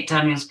finished the Kate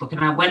Daniels book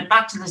and I went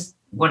back to this,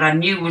 what I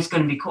knew was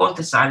going to be called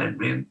The Silent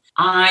Room,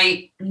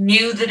 I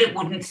knew that it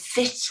wouldn't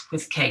fit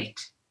with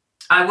Kate.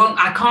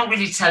 I can't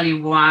really tell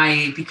you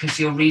why, because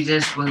your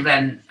readers will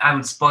then, I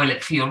would spoil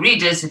it for your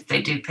readers if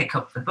they do pick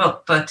up the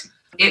book, but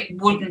it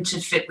wouldn't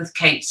have fit with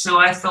Kate. So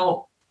I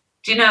thought,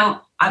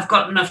 I've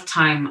got enough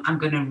time. I'm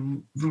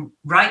going to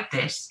write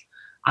this.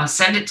 I'll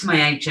send it to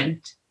my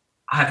agent.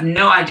 I have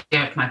no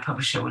idea if my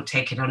publisher will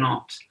take it or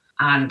not.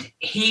 And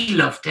he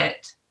loved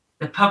it.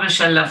 The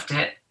publisher loved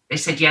it. They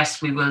said,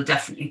 yes, we will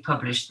definitely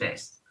publish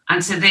this.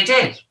 And so they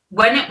did.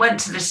 When it went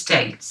to the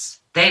States,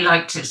 they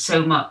liked it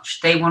so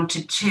much, they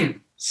wanted two.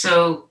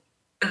 So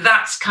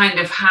that's kind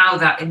of how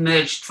that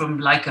emerged from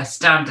like a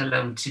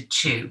standalone to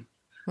two.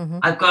 Mm-hmm.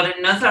 I've got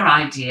another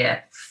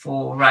idea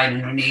for Ryan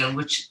and O'Neill,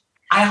 which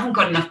I haven't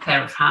got enough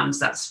pair of hands.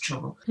 That's the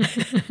trouble.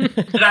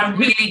 But I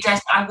really,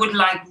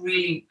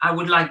 I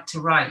would like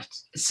to write.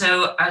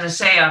 So as I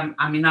say,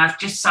 I've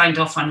just signed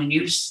off on a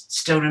new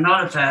Stone and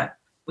Oliver,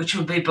 which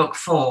will be book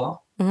 4.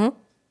 Mm-hmm.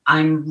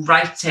 I'm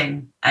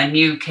writing a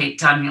new Kate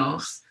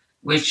Daniels,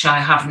 which I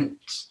haven't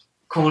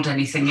called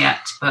anything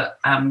yet, but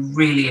I'm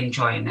really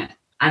enjoying it.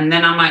 And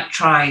then I might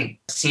try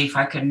see if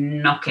I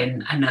can knock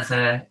in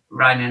another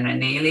Ryan and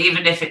O'Neill,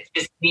 even if it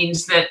just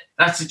means that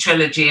that's a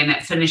trilogy and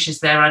it finishes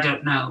there. I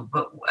don't know,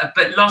 but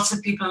lots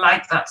of people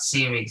like that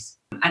series,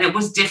 and it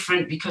was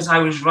different because I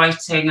was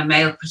writing a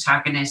male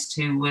protagonist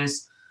who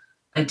was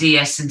a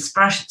DS in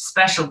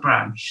special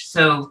branch,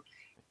 so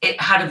it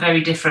had a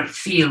very different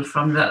feel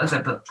from the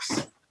other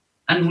books.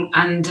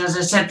 And as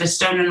I said, the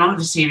Stone and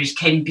Oliver series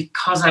came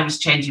because I was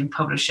changing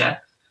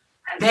publisher,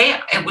 and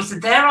it was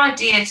their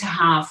idea to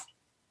have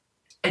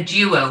a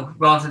duo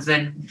rather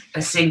than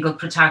a single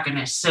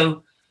protagonist.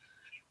 So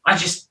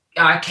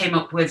I came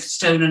up with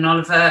Stone and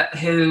Oliver,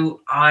 who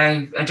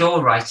I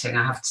adore writing,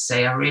 I have to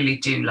say. I really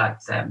do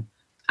like them.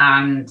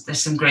 And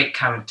there's some great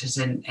characters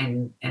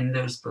in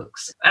those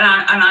books.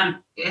 And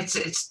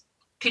it's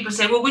people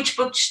say, well, which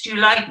books do you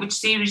like? Which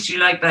series do you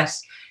like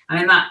best? I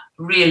mean, that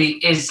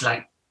really is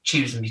like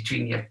choosing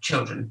between your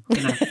children.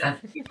 You know,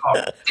 you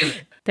can't do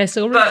it. There's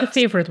always a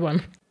favorite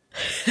one.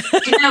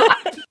 You know,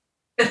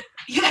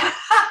 yeah.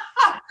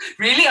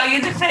 Really? Are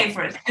you the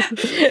favourite?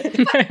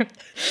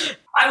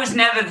 I was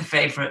never the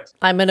favourite.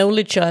 I'm an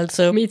only child,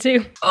 so... Me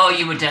too. Oh,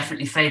 you were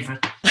definitely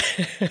favourite.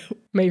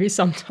 Maybe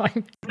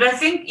sometime. But I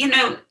think, you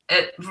know,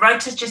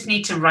 writers just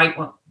need to write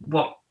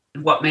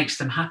what makes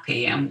them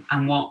happy and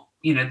what,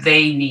 you know,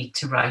 they need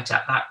to write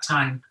at that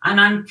time.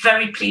 And I'm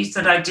very pleased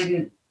that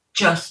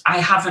I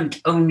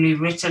haven't only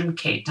written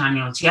Kate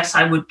Daniels. Yes,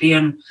 I would be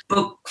on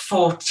book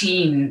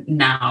 14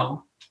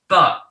 now,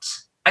 but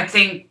I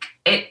think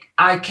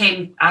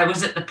I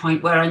was at the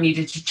point where I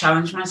needed to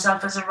challenge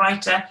myself as a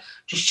writer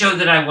to show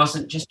that I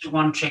wasn't just a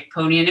one-trick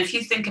pony. And if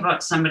you think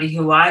about somebody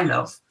who I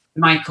love,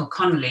 Michael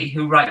Connolly,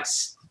 who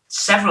writes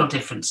several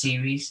different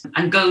series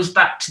and goes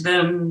back to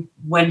them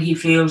when he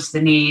feels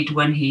the need,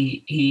 when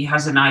he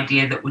has an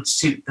idea that would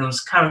suit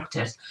those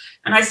characters.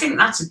 And I think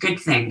that's a good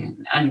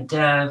thing. And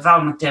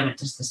Val McDermott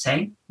does the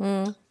same.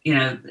 Mm. You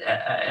know,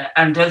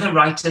 and other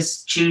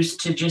writers choose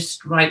to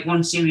just write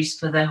one series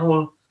for their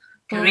whole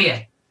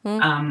career.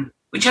 Mm.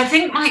 Which I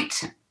think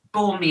might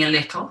bore me a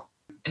little,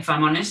 if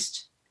I'm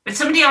honest. But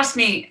somebody asked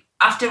me,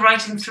 after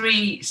writing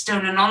 3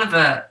 Stone and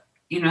Oliver,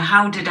 you know,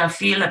 how did I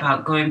feel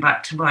about going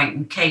back to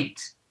writing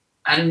Kate?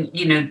 And,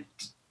 you know,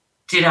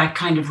 did I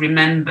kind of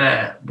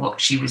remember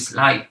what she was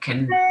like?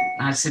 And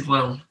I said,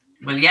 well,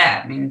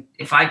 yeah. I mean,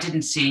 if I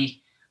didn't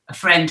see a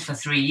friend for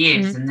 3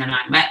 years and then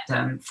I met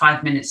them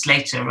 5 minutes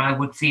later, I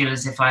would feel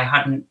as if I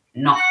hadn't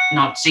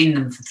not seen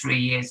them for 3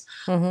 years.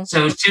 Mm-hmm.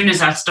 So as soon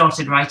as I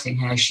started writing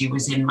her, she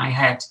was in my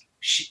head.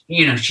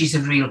 You know, she's a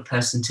real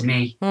person to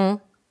me,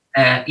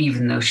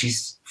 even though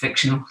she's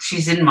fictional.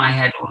 She's in my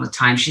head all the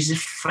time. She's a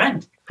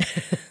friend.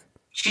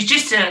 She's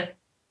just a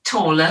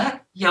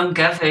taller,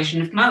 younger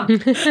version of Mo.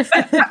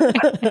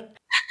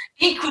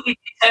 Equally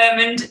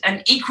determined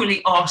and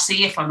equally arsey,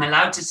 if I'm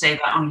allowed to say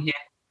that on here.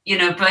 You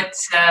know, but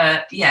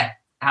yeah.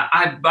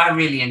 I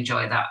really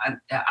enjoy that.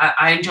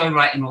 I enjoy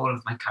writing all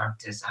of my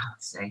characters, I have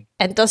to say.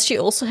 And does she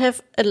also have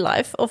a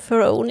life of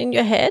her own in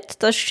your head?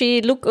 Does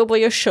she look over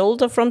your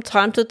shoulder from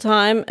time to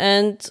time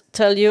and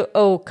tell you,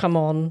 oh, come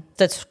on,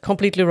 that's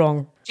completely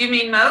wrong? Do you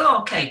mean Mo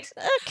or Kate?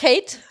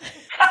 Kate.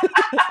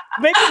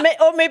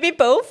 maybe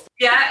both.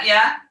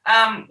 Yeah.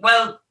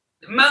 Well,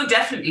 Mo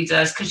definitely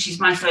does, because she's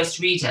my first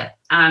reader.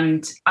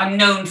 And I'm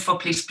known for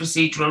police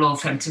procedural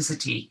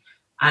authenticity.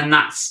 And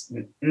that's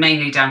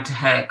mainly down to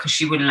her, because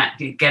she wouldn't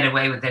let you get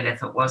away with it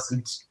if it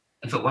wasn't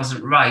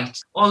right.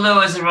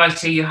 Although as a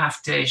writer, you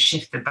have to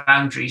shift the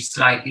boundaries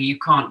slightly. You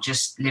can't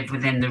just live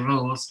within the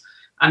rules.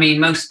 I mean,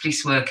 most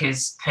police work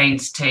is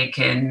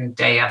painstaking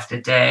day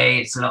after day.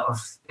 It's a lot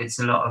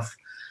of,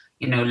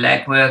 you know,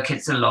 legwork.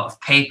 It's a lot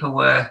of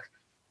paperwork.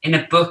 In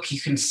a book,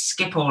 you can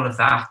skip all of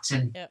that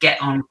and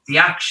get on with the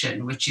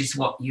action, which is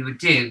what you would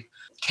do.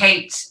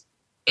 Kate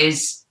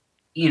is,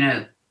 you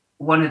know,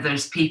 one of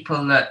those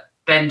people that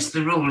bends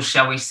the rules,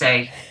 shall we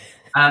say,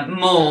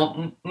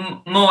 more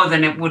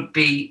than it would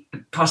be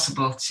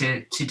possible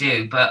to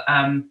do. But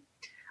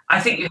I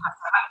think you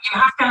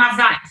have to have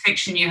that in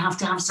fiction. You have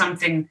to have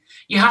something.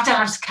 You have to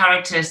have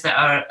characters that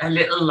are a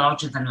little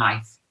larger than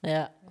life.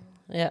 Yeah.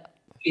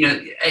 You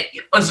know,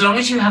 as long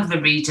as you have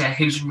the reader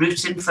who's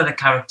rooting for the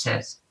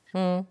characters,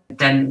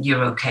 then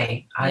you're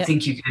okay. I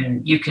think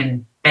you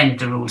can bend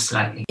the rules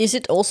slightly. Is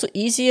it also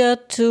easier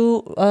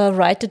to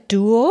write a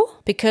duo?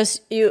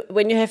 Because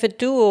when you have a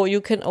duo,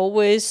 you can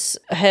always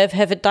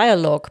have a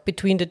dialogue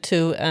between the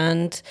two.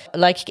 And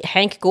like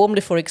Hank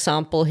Gormley, for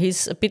example,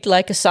 he's a bit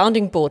like a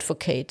sounding board for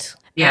Kate.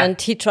 Yeah.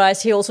 And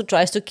he also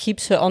tries to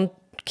keep her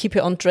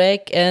on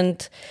track,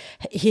 and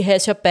he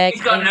has her back.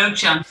 He's got no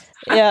chance.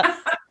 Yeah.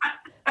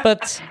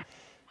 But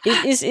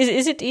is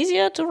it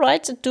easier to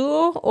write a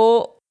duo,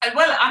 or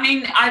Well, I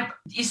mean,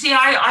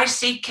 I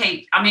see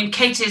Kate. I mean,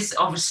 Kate is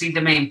obviously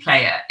the main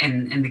player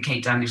in the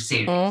Kate Daniels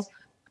series,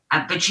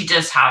 but she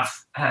does have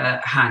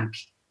Hank.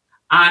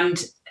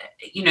 And,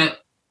 you know,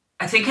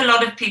 I think a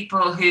lot of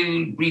people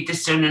who read the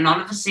Stone and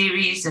Oliver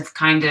series have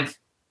kind of,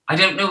 I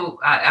don't know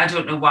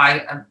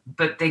why,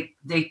 but they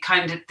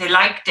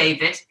like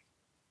David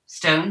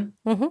Stone,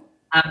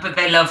 but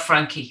they love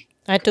Frankie.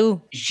 I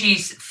do.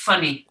 She's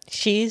funny.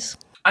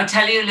 I'll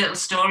tell you a little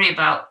story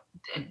about,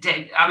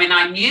 I mean,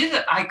 I knew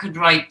that I could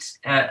write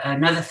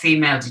another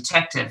female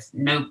detective,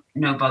 no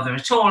bother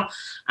at all.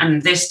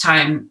 And this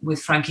time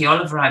with Frankie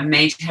Oliver, I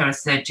made her a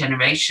third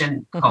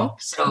generation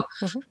cop. So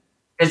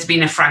there's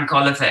been a Frank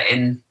Oliver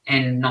in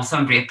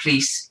Northumbria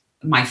Police,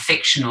 my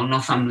fictional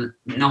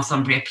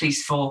Northumbria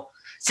Police force,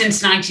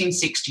 since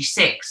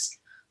 1966.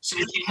 So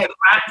her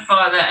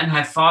grandfather and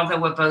her father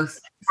were both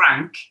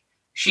Frank.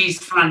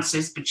 She's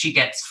Frances, but she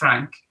gets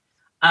Frank.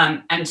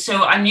 And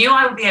so I knew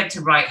I would be able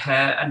to write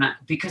her,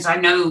 because I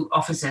know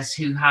officers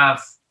who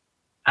have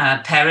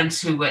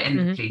parents who were in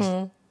the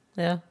police.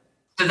 Yeah.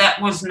 So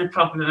that wasn't a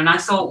problem. And I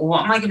thought, well,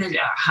 what am I going to do?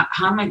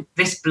 How am I,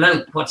 this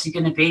bloke, what's he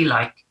going to be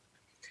like?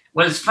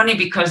 Well, it's funny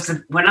because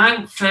when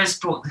I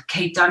first brought the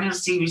Kate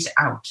Daniels series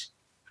out,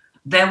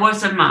 there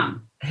was a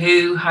man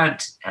who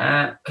had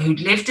who'd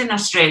lived in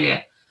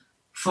Australia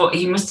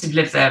he must have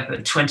lived there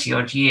for 20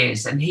 odd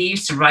years. And he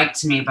used to write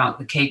to me about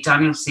the Kate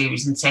Daniels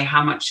series and say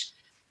how much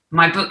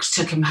my books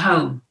took him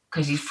home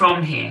because he's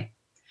from here.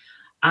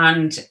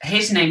 And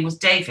his name was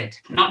David,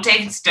 not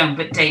David Stone,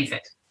 but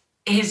David.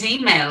 His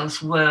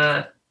emails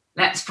were,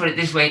 let's put it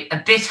this way,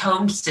 a bit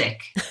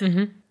homesick,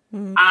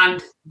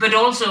 but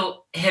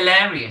also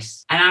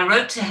hilarious. And I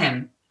wrote to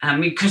him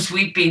because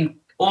we'd been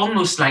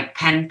almost like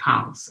pen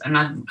pals, and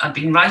I've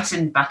been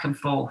writing back and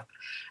forth.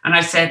 And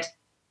I said,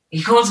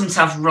 he calls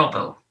himself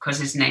Robbo because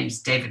his name's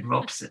David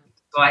Robson.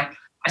 So I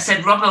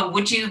said, Robbo,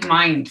 would you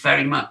mind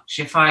very much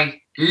if I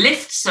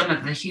lift some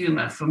of the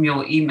humor from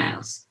your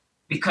emails?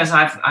 Because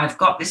I've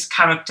got this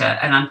character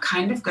and I'm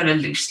kind of going to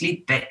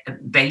loosely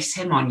base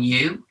him on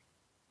you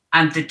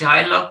and the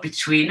dialogue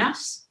between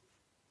us.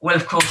 Well,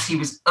 of course, he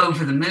was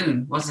over the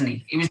moon, wasn't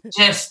he? He was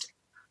just,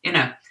 you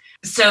know.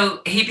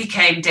 So he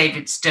became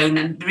David Stone.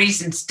 And the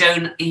reason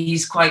Stone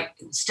is quite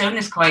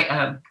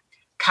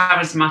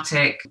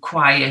charismatic,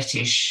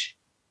 quietish,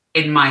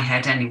 in my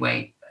head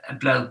anyway, a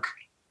bloke.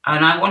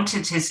 And I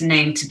wanted his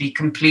name to be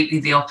completely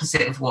the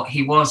opposite of what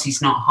he was.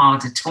 He's not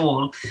hard at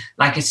all,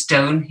 like a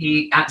stone.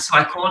 So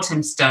I called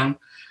him Stone.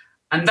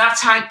 And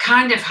that's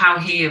how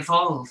he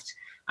evolved.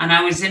 And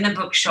I was in a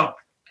bookshop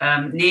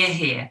near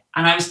here,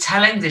 and I was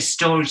telling this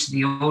story to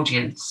the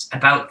audience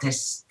about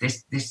this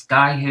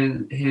guy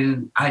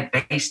who I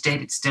based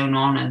David Stone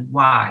on and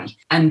why.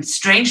 And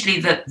strangely,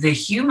 that the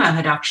humor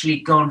had actually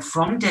gone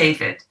from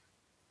David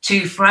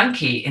to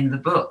Frankie in the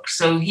book.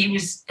 So he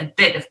was a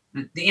bit of,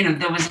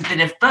 there was a bit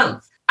of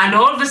both. And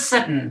all of a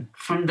sudden,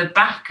 from the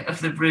back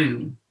of the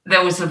room,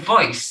 there was a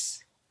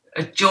voice,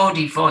 a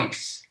Geordie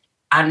voice.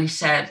 And he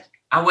said,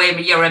 "Away,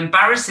 you're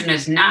embarrassing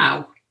us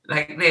now,"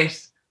 like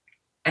this.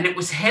 And it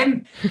was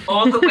him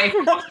all the way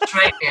from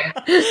Australia,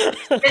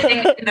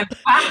 sitting in the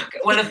back.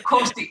 Well, of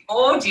course, the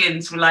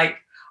audience were like,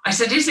 I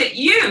said, "Is it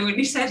you?" And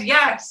he said,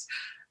 "Yes."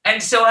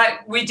 And so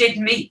we did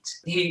meet.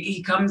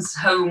 He comes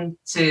home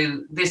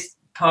to this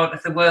part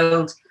of the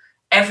world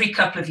every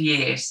couple of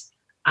years,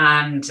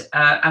 and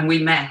we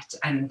met.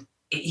 And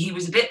he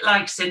was a bit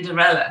like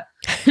Cinderella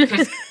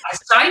because I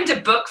signed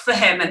a book for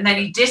him and then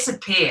he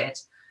disappeared.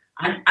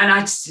 And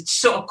I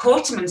sort of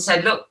caught him and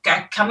said, "Look,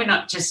 coming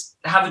up, just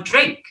have a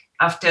drink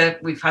after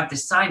we've had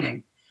this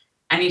signing."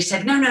 And he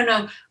said,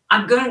 no,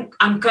 I'm going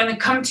to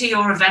come to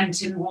your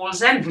event in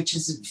Wallsend, which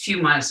is a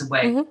few miles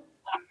away, on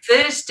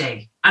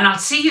Thursday. And I'll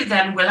see you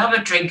then. We'll have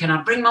a drink and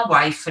I'll bring my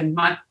wife and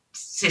my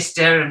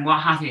sister and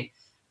what have you.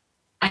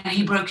 And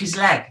he broke his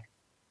leg.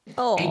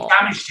 Oh. He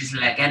damaged his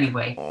leg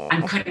anyway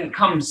and couldn't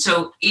come.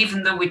 So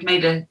even though we'd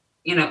made and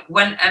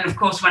of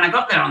course, when I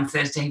got there on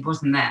Thursday, he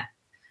wasn't there.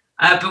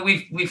 But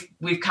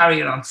we've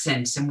carried on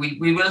since, and we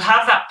will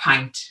have that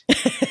pint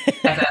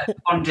together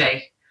one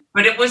day.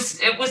 But it was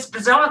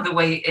bizarre the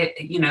way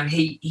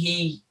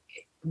he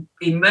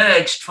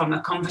emerged from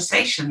a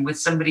conversation with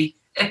somebody,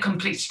 a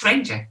complete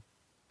stranger,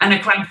 and a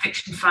crime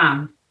fiction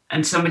fan,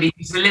 and somebody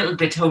who's a little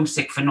bit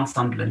homesick for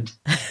Northumberland.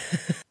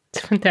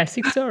 It's a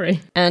fantastic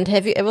story. And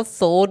have you ever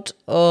thought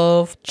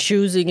of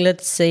choosing,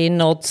 let's say,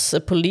 not a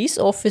police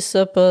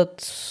officer,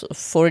 but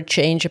for a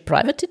change, a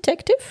private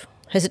detective?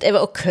 Has it ever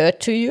occurred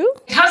to you?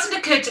 It hasn't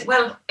occurred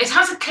it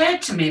has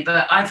occurred to me,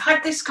 but I've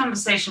had this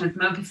conversation with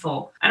Mo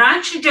before, and I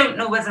actually don't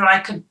know whether I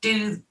could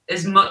do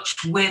as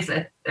much with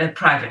a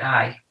private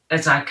eye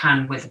as I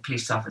can with a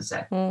police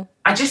officer.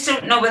 I just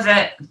don't know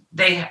whether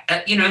they,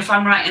 if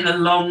I'm writing a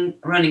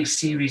long-running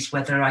series,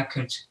 whether I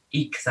could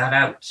eke that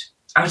out.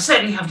 I would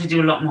certainly have to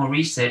do a lot more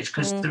research,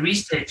 because the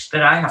research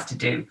that I have to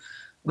do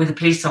with a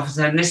police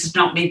officer, and this is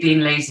not me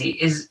being lazy,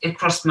 is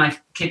across my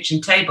kitchen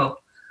table.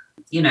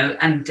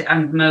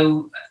 And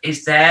Mo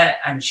is there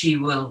and she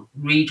will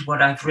read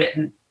what I've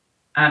written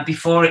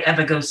before it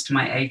ever goes to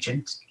my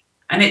agent.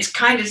 And it's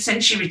kind of,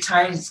 since she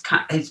retired,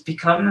 it's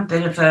become a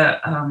bit of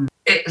a,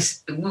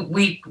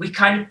 we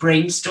kind of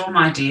brainstorm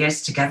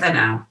ideas together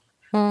now.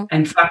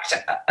 In fact,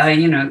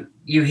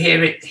 you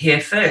hear it here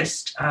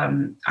first.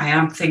 I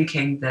am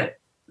thinking that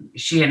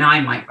she and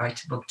I might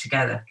write a book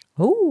together.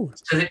 Ooh.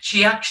 So that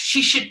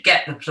she should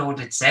get the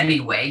plaudits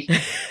anyway.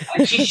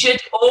 And she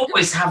should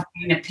always have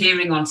been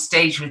appearing on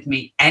stage with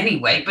me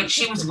anyway, but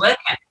she was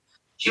working.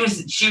 She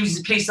was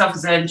a police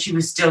officer and she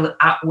was still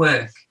at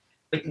work.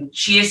 But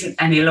she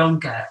isn't any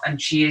longer,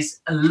 and she is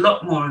a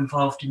lot more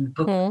involved in the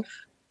book.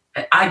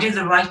 I do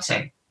the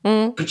writing,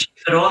 but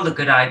she's got all the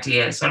good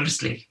ideas.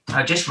 Honestly,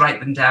 I just write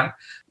them down.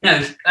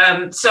 No,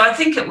 so I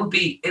think it would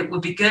be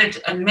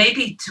good, and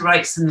maybe to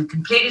write something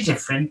completely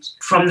different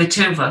from the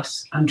two of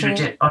us under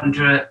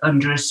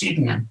a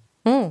pseudonym,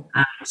 and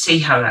see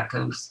how that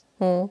goes.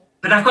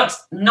 But I've got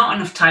not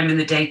enough time in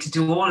the day to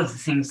do all of the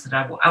things that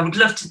I would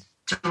love to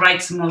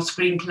write some more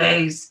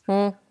screenplays.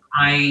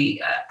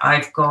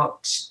 I've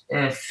got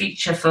a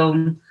feature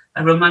film,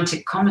 a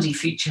romantic comedy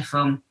feature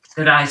film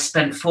that I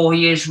spent 4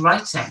 years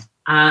writing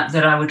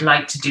that I would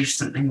like to do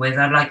something with.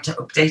 I'd like to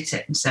update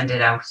it and send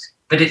it out.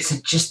 But it's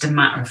just a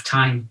matter of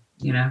time,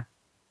 you know.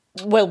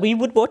 Well, we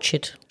would watch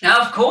it.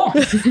 Oh, of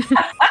course.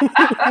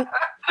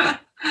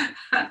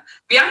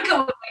 Bianca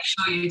will make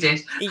sure you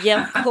did.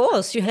 Yeah, of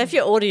course. You have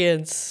your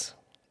audience.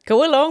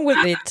 Go along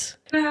with it.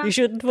 You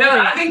shouldn't worry.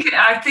 No,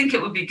 I think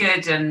it would be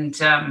good, and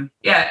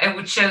it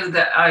would show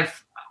that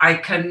I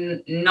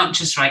can not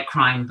just write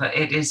crime, but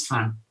it is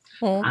fun,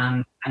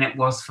 and it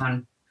was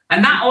fun,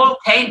 and that all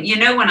came. You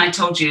know, when I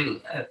told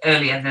you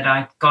earlier that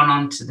I'd gone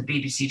on to the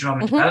BBC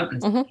Drama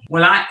Development,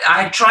 well,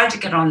 I tried to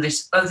get on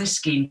this other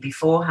scheme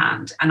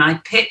beforehand, and I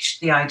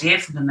pitched the idea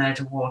for the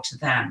Murder War to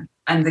them,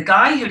 and the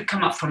guy who'd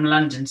come up from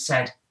London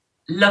said,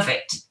 "Love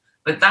it,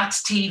 but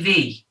that's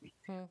TV."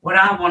 What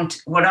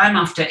I'm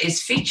after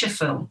is feature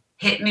film.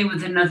 Hit me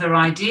with another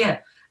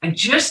idea. And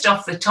just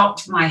off the top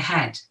of my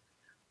head,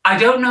 I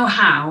don't know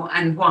how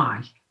and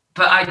why,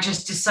 but I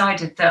just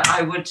decided that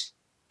I would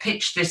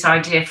pitch this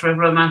idea for a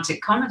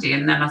romantic comedy.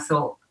 And then I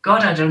thought,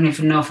 God, I don't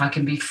even know if I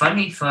can be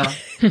funny for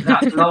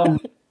that long.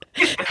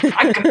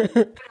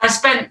 I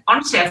spent,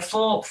 honestly,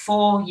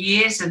 4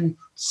 years and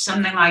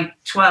something like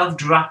 12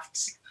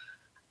 drafts.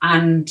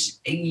 And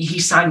he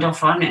signed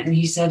off on it, and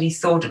he said he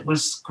thought it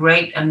was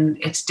great and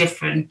it's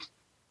different.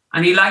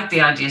 And he liked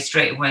the idea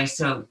straight away.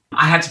 So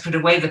I had to put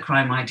away the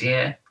crime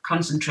idea,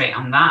 concentrate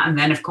on that. And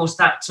then, of course,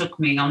 that took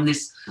me on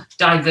this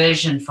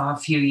diversion for a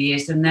few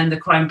years. And then the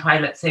crime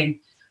pilot thing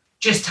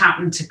just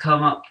happened to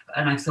come up.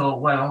 And I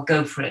thought, well, I'll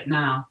go for it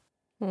now.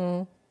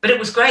 But it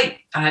was great.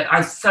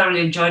 I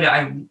thoroughly enjoyed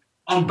it.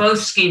 On both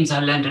schemes, I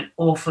learned an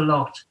awful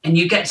lot. And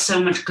you get so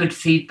much good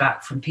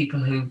feedback from people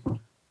who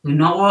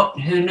know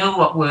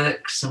what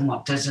works and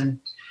what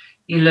doesn't.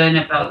 You learn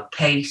about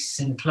pace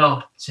and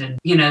plot. And,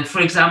 you know, for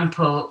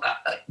example,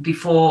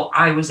 before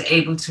I was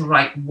able to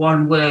write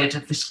one word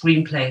of the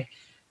screenplay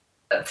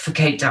for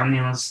Kate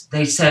Daniels,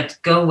 they said,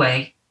 go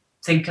away,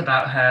 think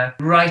about her,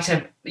 write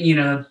a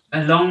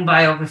long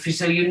biography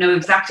so you know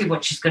exactly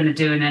what she's going to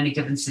do in any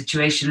given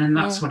situation. And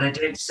that's what I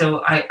did.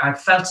 So I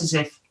felt as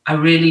if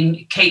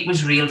Kate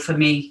was real for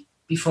me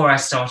before I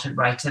started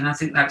writing. I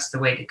think that's the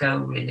way to go,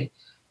 really.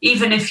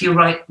 Even if you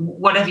write,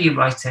 whatever you're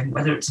writing,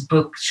 whether it's a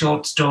book,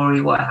 short story,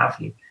 what have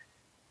you,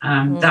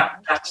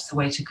 that's the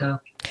way to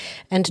go.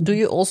 And do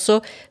you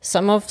also,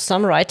 some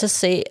writers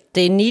say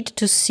they need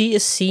to see a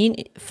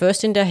scene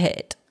first in their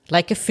head,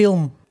 like a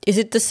film. Is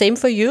it the same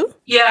for you?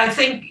 Yeah, I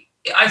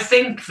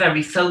think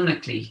very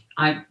filmically.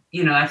 I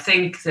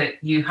think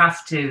that you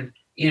have to,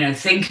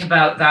 think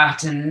about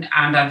that, and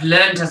I've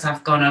learned as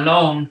I've gone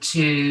along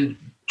to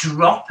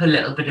drop a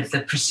little bit of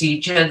the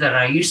procedure that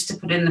I used to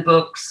put in the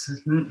books.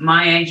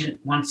 My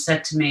agent once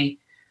said to me,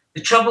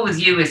 the trouble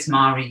with you is,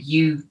 Mari,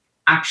 you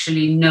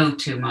actually know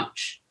too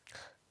much.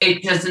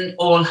 It doesn't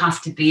all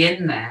have to be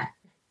in there.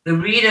 The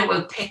reader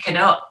will pick it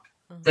up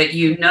that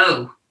you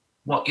know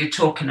what you're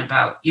talking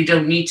about. You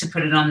don't need to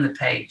put it on the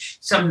page.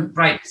 Some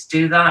writers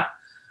do that,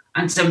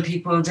 and some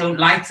people don't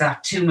like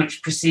that, too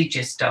much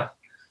procedure stuff.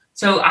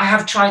 So I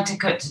have tried to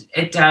cut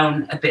it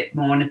down a bit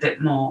more.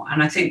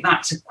 And I think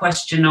that's a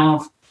question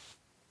of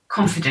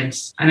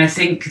confidence. And I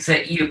think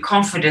that you're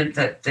confident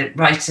that the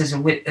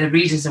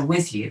readers are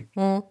with you,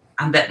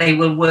 and that they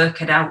will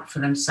work it out for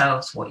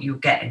themselves what you're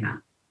getting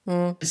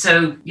at.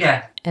 So,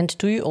 yeah. And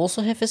do you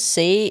also have a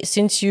say,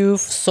 since you've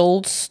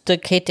sold the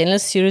Kate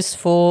Daniels series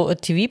for a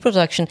TV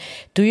production,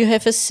 do you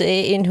have a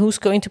say in who's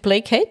going to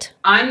play Kate?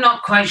 I'm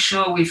not quite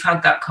sure we've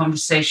had that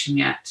conversation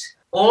yet.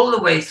 All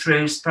the way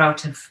through,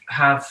 Sprout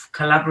have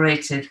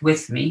collaborated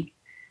with me.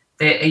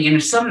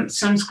 Some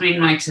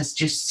screenwriters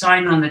just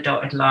sign on the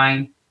dotted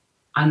line,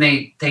 and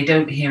they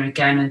don't hear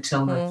again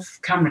until the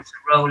cameras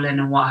are rolling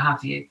and what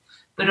have you.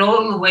 But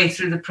all the way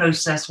through the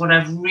process, what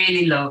I've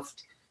really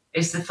loved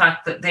is the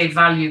fact that they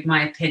valued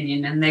my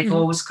opinion, and they've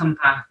always come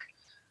back.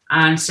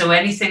 And so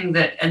anything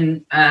that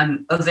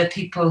other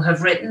people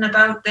have written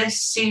about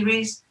this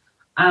series,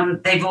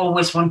 they've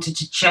always wanted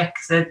to check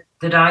that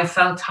that I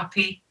felt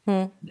happy,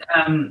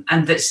 and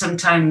that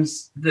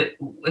sometimes that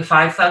if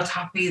I felt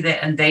happy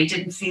and they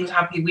didn't feel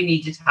happy, we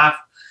needed to have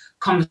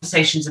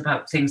conversations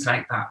about things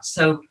like that.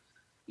 So,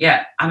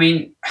 yeah, I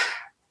mean,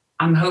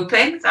 I'm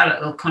hoping that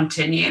it'll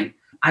continue.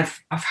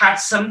 I've had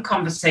some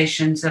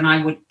conversations, and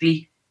I would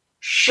be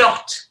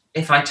shocked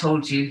if I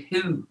told you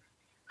who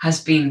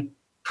has been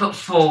put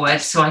forward,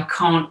 so I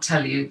can't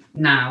tell you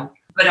now.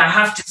 But I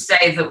have to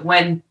say that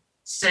when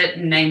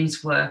certain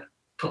names were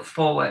put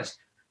forward,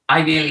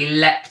 I nearly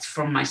leapt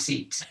from my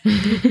seat.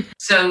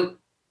 So,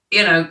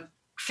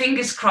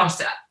 fingers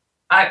crossed.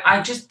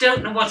 I just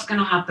don't know what's going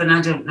to happen.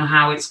 I don't know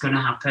how it's going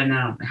to happen,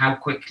 how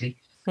quickly.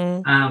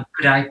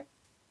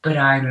 But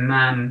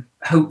I'm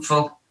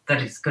hopeful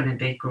that it's going to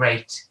be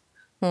great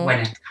when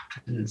it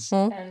happens.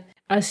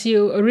 As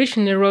you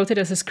originally wrote it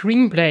as a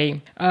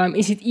screenplay,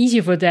 is it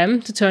easier for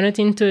them to turn it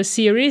into a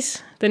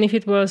series than if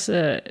it was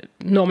a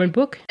normal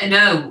book?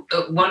 No,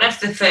 one of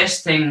the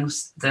first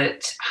things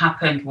that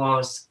happened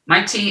was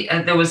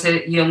there was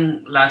a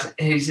young lad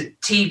who's a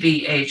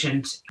TV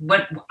agent.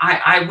 When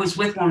I was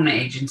with one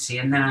agency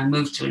and then I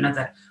moved to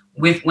another.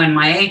 When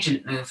my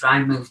agent moved, I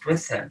moved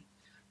with him.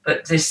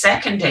 But the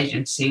second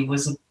agency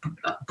was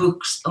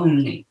books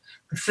only.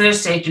 The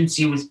first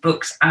agency was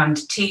books and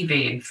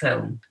TV and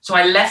film. So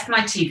I left my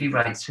TV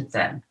rights with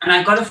them. And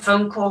I got a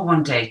phone call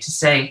one day to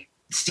say,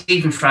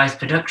 Stephen Fry's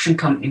production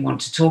company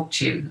want to talk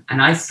to you.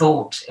 And I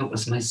thought it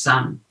was my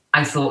son.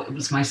 I thought it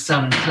was my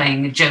son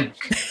playing a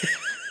joke.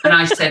 And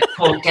I said,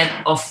 Paul, get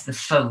off the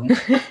phone.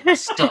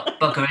 Stop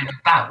buggering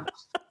about.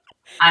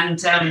 And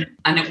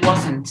it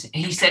wasn't.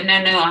 He said, no,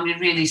 I'm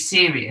really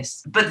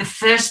serious. But the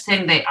first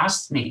thing they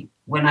asked me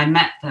when I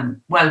met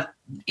them, well,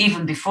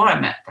 even before I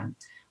met them,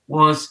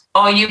 was,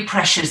 are you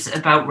precious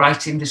about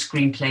writing the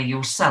screenplay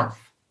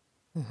yourself?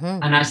 Mm-hmm.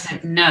 And I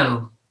said,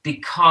 no,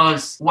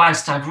 because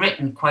whilst I've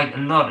written quite a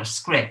lot of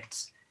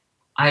scripts,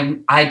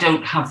 I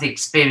don't have the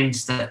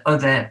experience that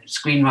other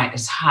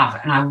screenwriters have.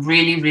 And I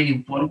really,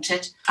 really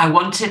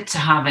wanted to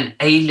have an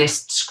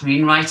A-list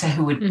screenwriter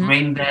who would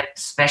bring their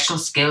special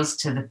skills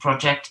to the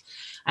project.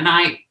 And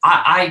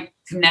I've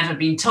never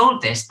been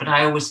told this, but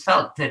I always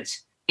felt that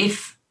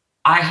if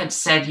I had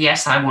said,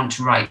 yes, I want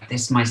to write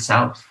this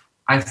myself,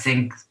 I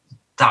think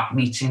that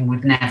meeting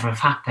would never have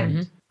happened.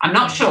 Mm-hmm. I'm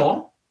not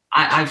sure.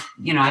 I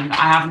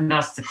haven't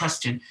asked the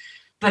question,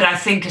 but I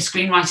think a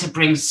screenwriter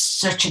brings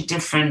such a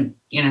different,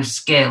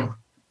 skill.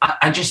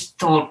 I just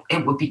thought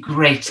it would be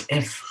great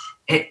if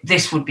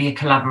this would be a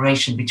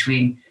collaboration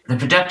between the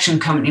production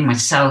company,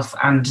 myself,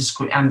 and a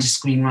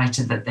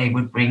screenwriter that they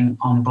would bring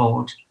on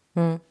board,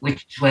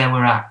 which is where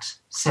we're at.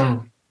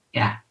 So,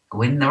 yeah,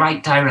 go in the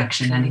right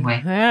direction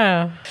anyway.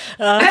 Yeah.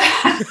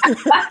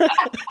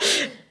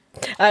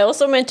 I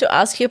also meant to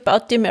ask you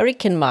about the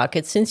American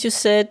market, since you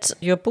said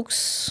your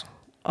books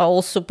are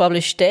also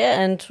published there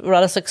and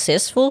rather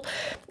successful.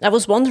 I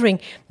was wondering,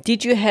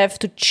 did you have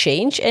to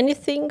change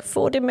anything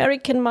for the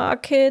American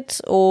market,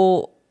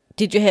 or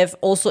did you have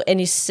also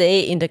any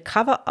say in the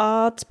cover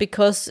art?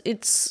 Because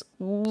it's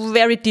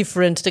very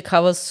different, the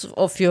covers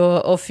of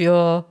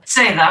your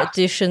say that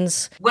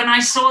editions. When I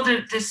saw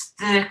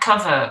the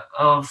cover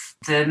of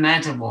The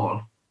Murder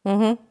Wall,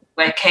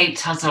 where Kate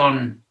has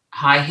on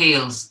high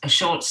heels, a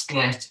short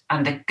skirt,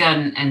 and a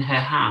gun in her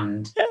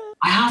hand,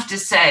 I have to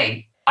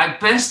say, I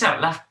burst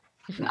out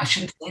laughing. I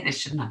shouldn't say this,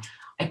 shouldn't I?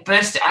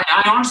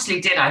 I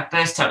honestly did. I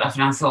burst out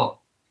laughing. I thought,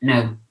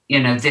 no,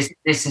 this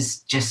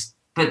is just,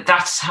 but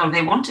that's how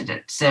they wanted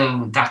it.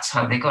 So that's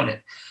how they got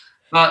it.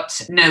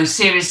 But no,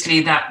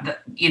 seriously,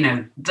 that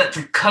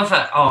the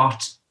cover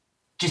art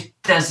just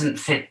doesn't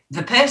fit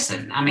the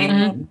person. I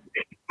mean,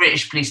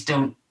 British police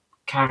don't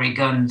carry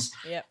guns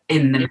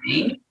in the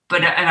main.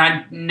 But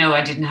I know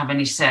I didn't have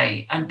any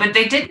say, but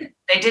they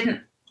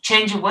didn't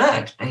change a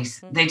word.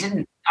 They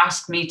didn't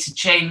ask me to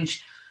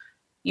change,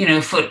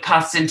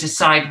 footpaths into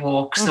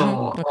sidewalks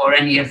or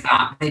any of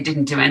that. They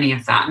didn't do any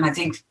of that, and I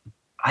think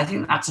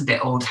that's a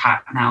bit old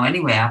hat now.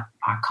 Anyway,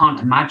 I can't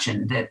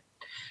imagine that,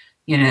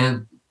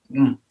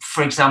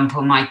 for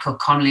example, Michael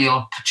Connelly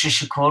or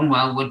Patricia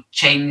Cornwell would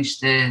change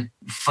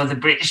for the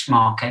British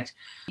market.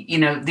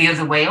 The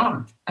other way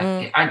on.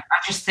 I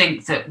just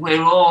think that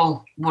we're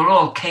all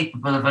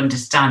capable of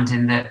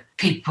understanding that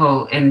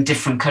people in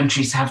different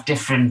countries have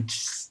different,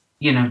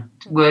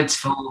 words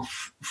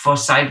for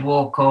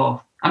sidewalk.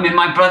 Or I mean,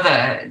 my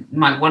brother,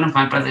 one of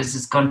my brothers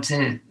has gone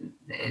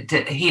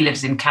he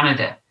lives in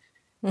Canada,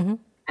 and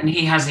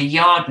he has a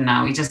yard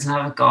now. He doesn't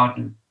have a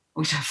garden,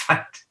 which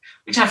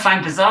I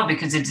find bizarre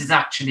because it is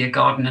actually a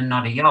garden and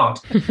not a yard.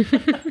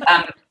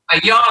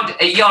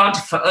 A yard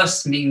for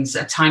us means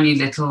a tiny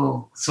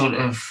little sort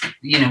of,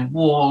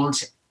 walled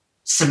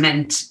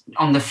cement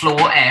on the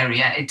floor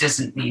area. It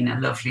doesn't mean a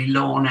lovely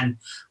lawn and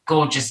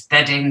gorgeous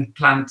bedding,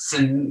 plants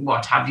and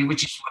what have you,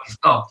 which is what he's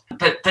got.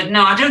 But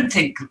no,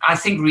 I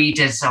think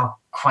readers are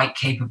quite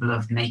capable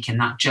of making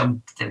that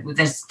jump.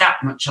 There's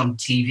that much on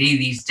TV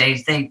these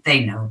days.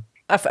 They know.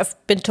 I've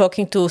been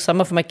talking to some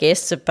of my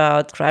guests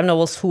about crime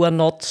novels who are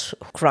not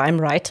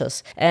crime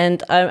writers.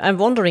 And I'm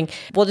wondering,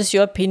 what is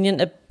your opinion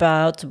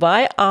about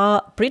why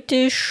are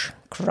British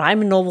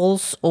crime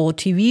novels or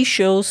TV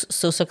shows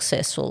so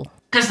successful?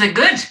 Because they're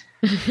good.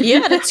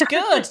 Yeah, that's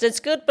good.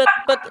 That's good. But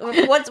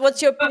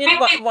what's your opinion?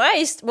 Why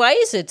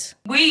is it?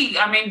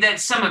 That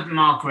some of them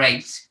are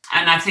great.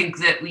 And I think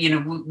that,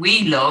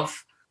 we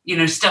love,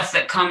 stuff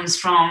that comes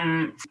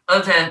from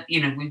other,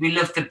 we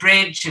loved The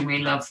Bridge and we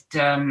loved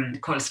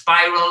called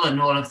Spiral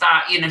and all of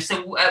that,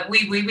 so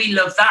we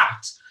love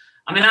that.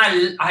 I mean,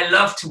 I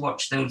love to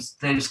watch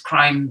those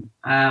crime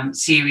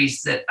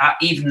series that,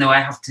 even though I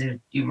have to,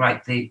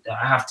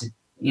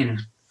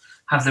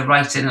 have the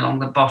writing along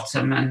the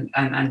bottom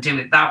and do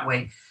it that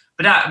way.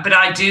 But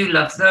I do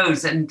love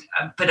those.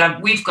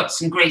 But we've got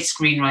some great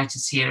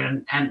screenwriters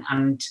here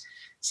and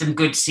some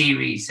good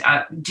series.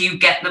 Do you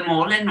get them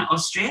all in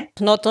Austria?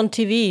 Not on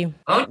TV.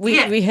 Oh,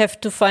 we have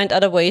to find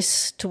other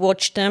ways to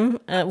watch them,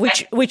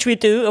 which we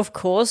do, of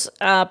course.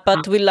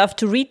 But we love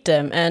to read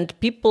them, and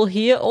people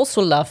here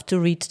also love to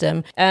read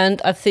them. And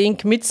I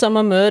think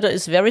Midsummer Murder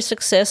is very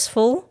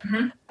successful.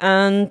 Mm-hmm.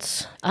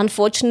 And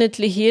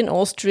unfortunately, here in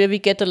Austria, we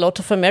get a lot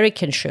of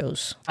American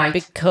shows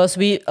because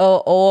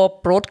our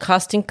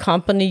broadcasting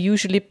company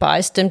usually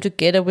buys them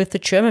together with the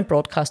German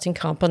broadcasting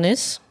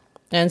companies.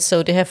 And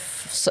so they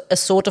have a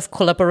sort of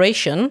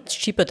collaboration. It's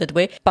cheaper that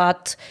way.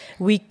 But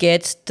we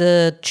get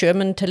the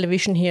German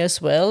television here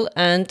as well.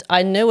 And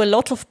I know a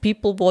lot of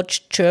people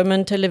watch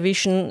German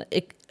television,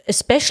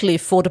 especially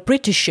for the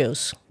British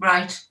shows.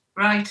 Right.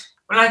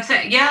 Well, I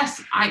think, yes,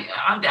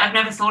 I've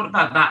never thought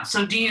about that.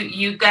 So do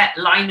you get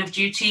Line of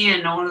Duty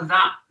and all of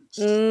that?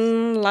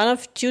 Line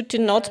of Duty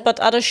not, but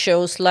other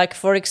shows like,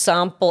 for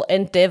example,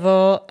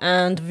 Endeavour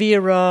and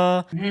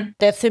Vera,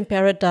 Death in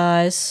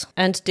Paradise,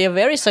 and they're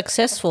very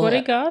successful.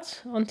 Bodyguard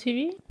on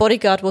TV?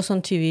 Bodyguard was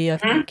on TV, I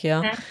think,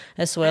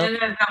 as well. Yeah,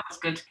 that was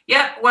good.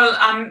 Yeah, well,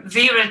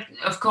 Vera,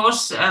 of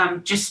course,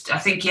 just I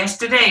think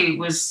yesterday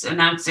was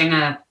announcing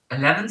a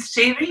 11th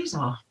series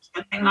or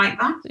something like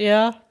that.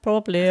 Yeah,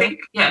 probably. I think,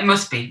 it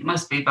must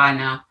be by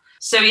now.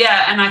 So,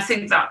 yeah, and I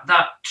think that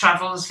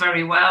travels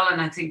very well, and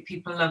I think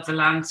people love the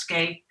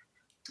landscape.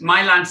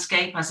 My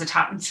landscape, as it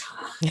happens.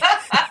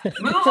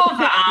 Move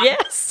over, Anne.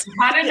 Yes. You've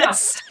had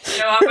enough. Yes.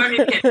 No, I'm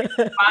only kidding.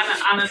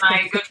 Anne and I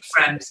are good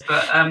friends,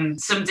 but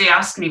somebody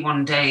asked me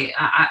one day,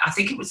 I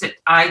think it was at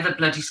either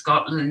Bloody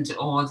Scotland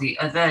or the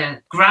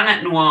other,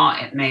 Granite Noir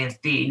it may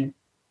have been,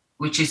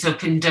 which is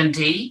up in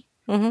Dundee.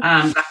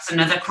 Mm-hmm. That's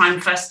another crime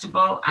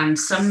festival. And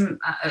Anne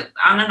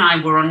and I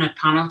were on a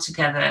panel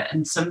together,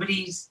 and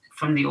somebody's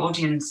from the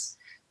audience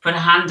put a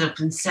hand up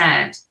and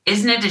said,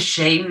 "Isn't it a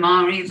shame,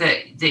 Mari,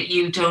 that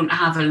you don't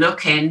have a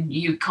look in?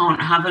 You can't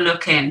have a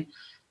look in."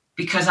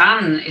 Because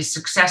Anne is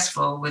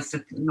successful with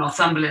the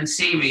Northumberland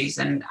series,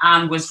 and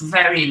Anne was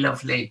very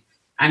lovely.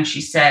 And she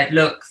said,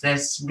 "Look,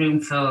 there's room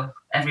for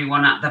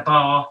everyone at the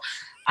bar,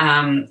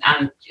 and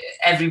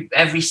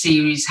every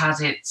series has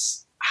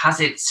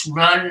its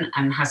run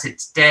and has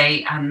its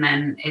day, and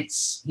then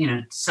it's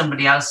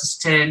somebody else's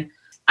turn."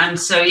 And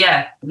so,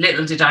 yeah,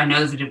 little did I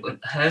know that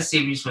her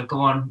series would go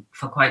on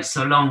for quite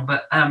so long.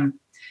 But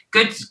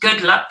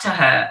good luck to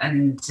her.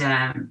 And,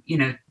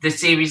 the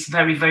series is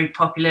very, very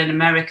popular in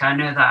America. I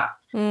know that.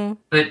 Mm.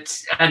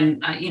 But,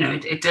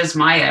 it does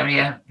my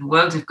area, the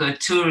world of good,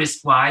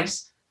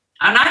 tourist-wise.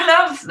 And I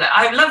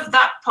love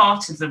that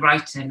part of the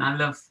writing. I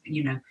love,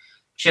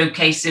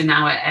 showcasing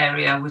our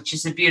area, which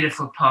is a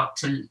beautiful part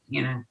to,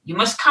 you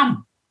must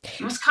come.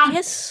 You must come.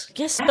 Yes,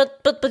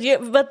 but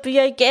we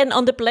are again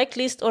on the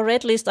blacklist or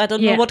red list. I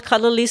don't know what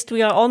color list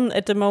we are on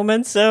at the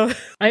moment. So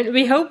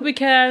we hope we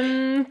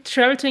can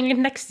travel to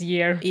England next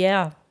year.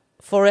 Yeah,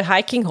 for a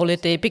hiking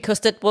holiday,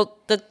 because that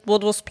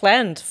what was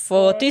planned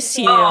for this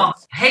year. Oh,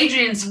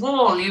 Hadrian's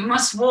Wall. You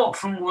must walk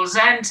from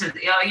Wallsend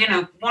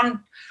to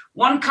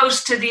one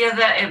coast to the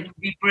other. It would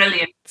be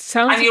brilliant.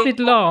 Sounds a bit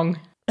long.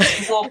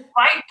 You walk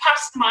right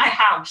past my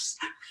house.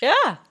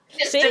 Yeah.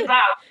 Just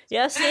about.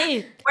 Yeah,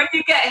 see. When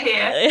you get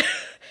here,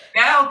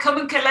 I'll come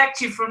and collect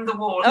you from the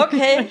wall.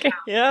 Okay.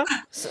 Yeah.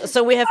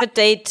 So we have a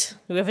date.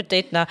 We have a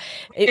date now.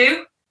 You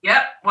do?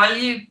 Yeah. Well,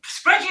 you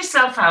spread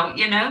yourself out,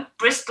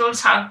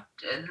 Bristol's had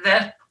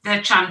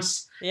their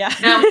chance. Yeah.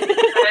 Now,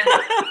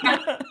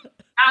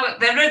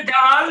 there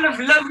are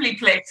lovely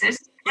places.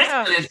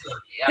 Yeah. Bristol is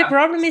good. Yeah. The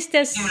problem is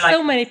there's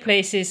so many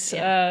places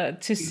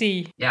to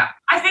see. Yeah.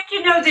 I think,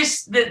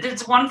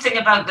 there's one thing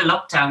about the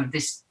lockdown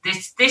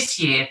this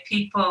year.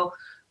 People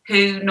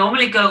who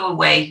normally go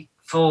away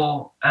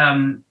for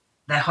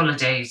their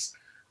holidays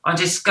are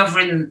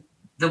discovering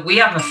that we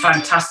have a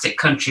fantastic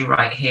country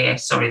right here.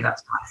 Sorry,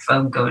 that's my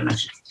phone going. I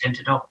should have turned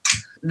it off.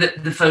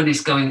 The phone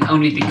is going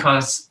only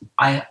because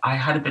I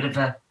had a bit of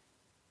a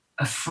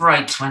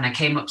fright when I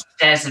came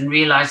upstairs and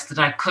realised that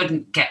I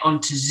couldn't get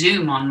onto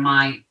Zoom on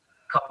my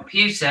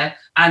computer.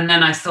 And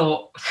then I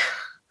thought,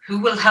 who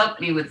will help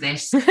me with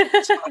this? So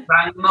I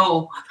rang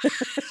Mo.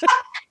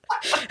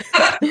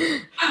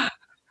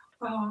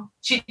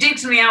 She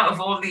digs me out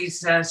of all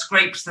these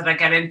scrapes that I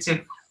get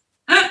into.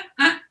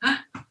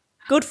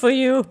 Good for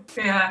you.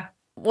 Yeah.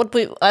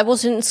 I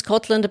was in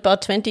Scotland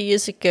about 20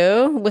 years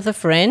ago with a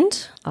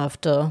friend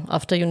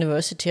after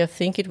university, I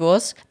think it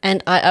was,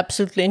 and I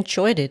absolutely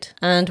enjoyed it.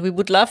 And we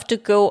would love to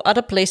go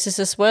other places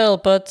as well,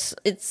 but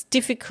it's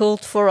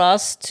difficult for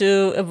us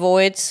to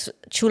avoid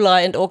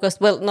July and August.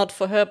 Well, not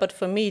for her, but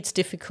for me, it's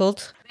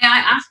difficult. May I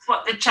ask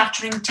what the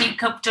Chattering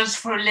Teacup does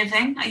for a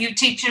living? Are you a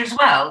teacher as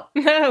well?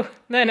 No,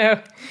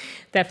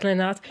 definitely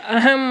not.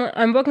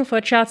 I'm working for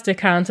a chartered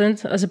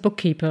accountant as a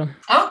bookkeeper.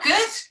 Oh,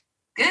 good.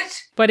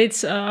 But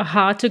it's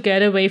hard to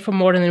get away for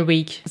more than a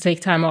week to take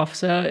time off,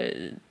 so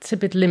it's a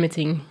bit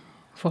limiting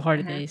for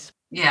holidays.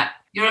 Yeah.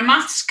 You're a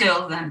maths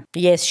girl then?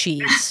 Yes, she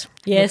is.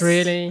 Yes.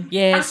 Really?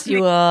 Yes,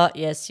 you are.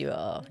 Yes, you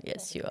are.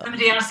 Yes, you are.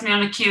 Somebody asked me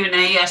on a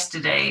Q&A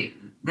yesterday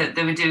that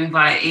they were doing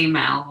via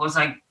email,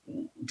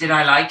 did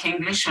I like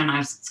English when I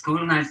was at school?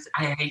 And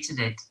I hated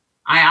it.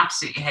 I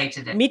absolutely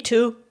hated it. Me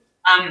too.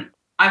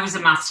 I was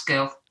a maths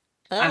girl.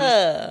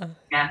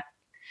 Yeah.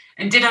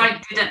 And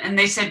and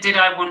they said, did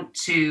I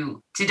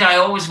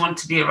always want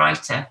to be a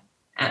writer?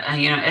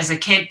 As a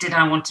kid, did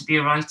I want to be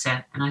a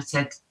writer? And I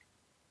said,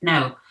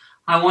 no,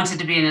 I wanted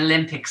to be an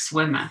Olympic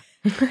swimmer.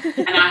 And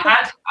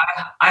I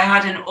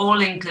had an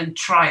All England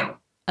trial.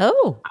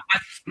 Oh.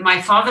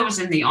 My father was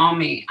in the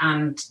army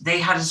and they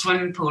had a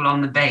swimming pool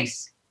on the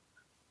base.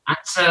 And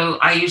so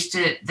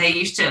they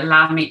used to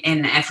allow me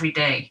in every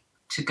day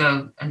to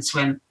go and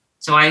swim.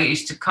 So I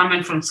used to come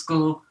in from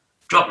school,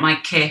 drop my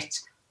kit,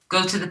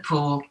 go to the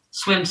pool,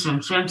 swim,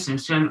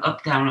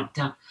 up, down.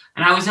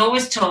 And I was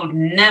always told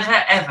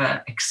never,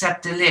 ever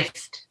accept a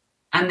lift.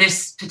 And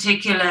this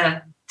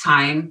particular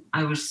time,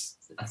 I was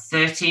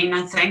 13,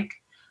 I think.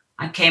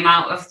 I came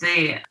out of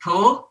the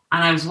pool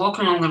and I was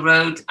walking along the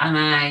road and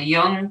a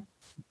young,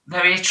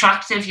 very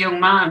attractive young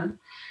man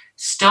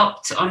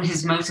stopped on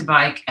his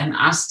motorbike and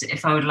asked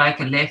if I would like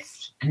a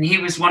lift. And he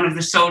was one of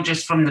the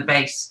soldiers from the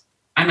base.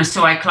 And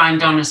so I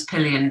climbed on his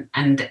pillion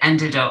and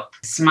ended up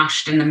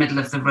smashed in the middle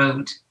of the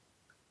road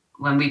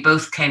when we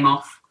both came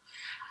off.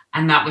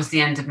 And that was the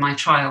end of my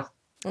trial.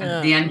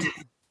 And the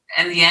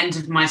end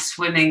of my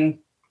swimming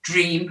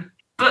dream.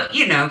 But,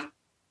 you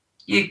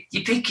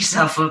pick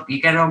yourself up,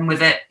 you get on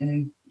with it,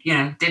 and,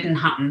 didn't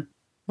happen.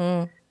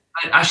 But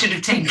I should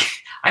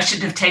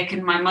have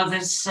taken my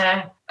mother's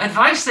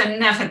advice and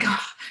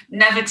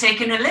never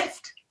taken a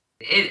lift.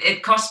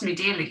 It cost me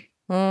dearly.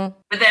 But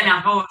then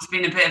I've always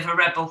been a bit of a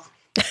rebel.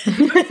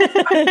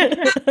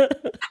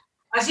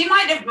 As you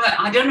might have,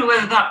 I don't know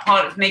whether that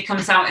part of me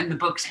comes out in the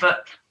books,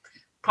 but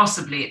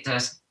possibly it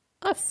does.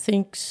 I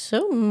think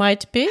so,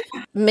 might be.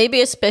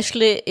 Maybe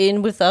especially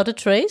in Without a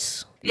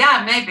Trace.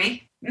 Yeah,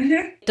 maybe.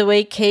 Mm-hmm. The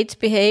way Kate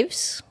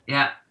behaves.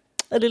 Yeah.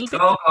 A little bit.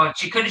 Oh God,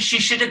 she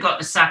should have got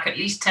the sack at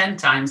least 10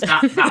 times.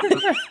 That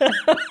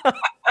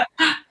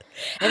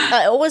And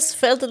I always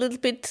felt a little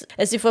bit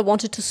as if I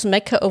wanted to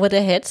smack her over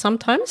the head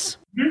sometimes.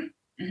 Mm-hmm.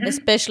 Mm-hmm.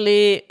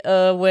 Especially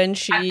when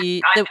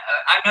she... I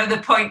know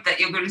the point that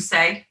you're going to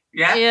say.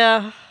 Yeah?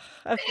 Yeah.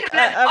 I'm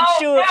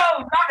sure. Oh,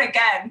 no, not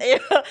again.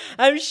 Yeah,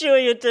 I'm sure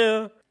you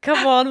do.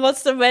 Come on,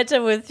 what's the matter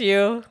with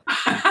you?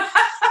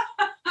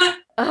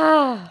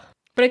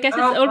 But I guess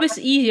it's always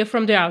easier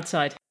from the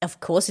outside. Of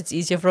course it's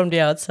easier from the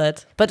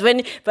outside. But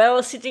when I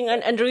was sitting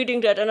and reading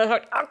that and I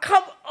thought, oh,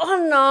 come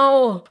on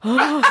now.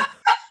 Oh.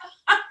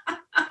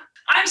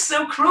 I'm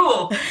so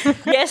cruel.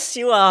 Yes,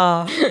 you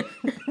are.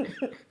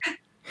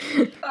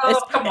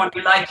 Oh, come on,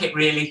 you like it,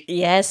 really?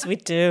 Yes, we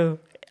do.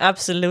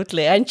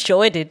 Absolutely. I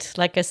enjoyed it.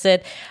 Like I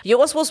said,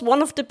 yours was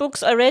one of the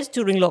books I read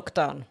during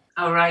lockdown.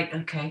 Oh, right.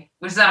 Okay.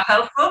 Was that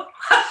helpful?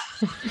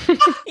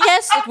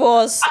 Yes, it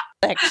was,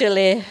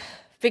 actually,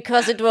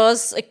 because it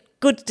was a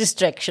good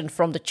distraction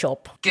from the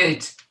job.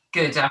 Good.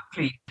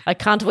 Actually. I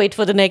can't wait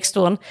for the next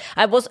one.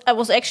 I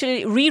was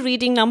actually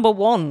rereading number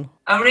 1.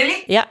 Oh,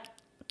 really? Yeah.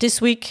 This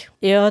week,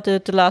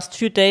 the last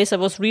few days, I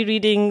was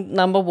rereading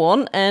number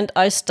 1, and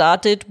I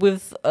started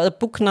with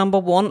book number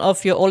 1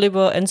 of your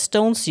Oliver and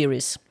Stone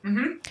series.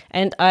 Mm-hmm.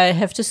 And I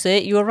have to say,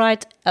 you're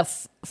right.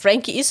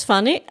 Frankie is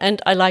funny,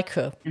 and I like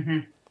her. Mm-hmm.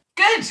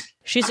 Good.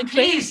 She's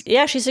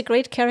a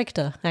great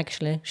character.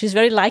 Actually, she's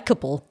very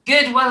likable.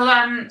 Good. Well,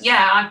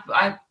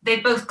 they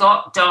both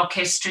got dark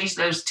histories,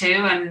 those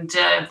two, and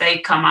they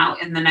come out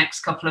in the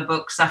next couple of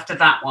books after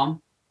that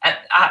one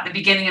at the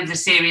beginning of the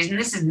series. And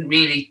this isn't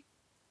really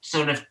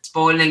sort of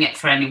spoiling it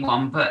for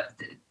anyone, but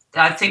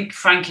I think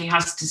Frankie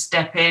has to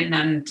step in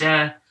and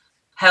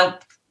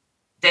help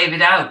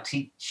David out.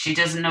 She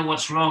doesn't know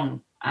what's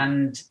wrong,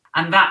 and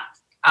that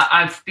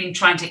I've been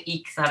trying to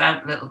eke that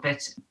out a little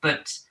bit.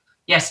 But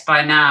yes,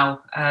 by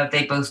now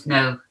they both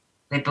know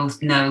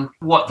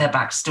what their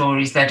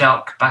backstories, their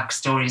dark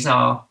backstories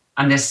are,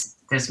 and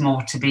there's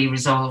more to be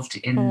resolved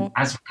in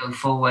as we go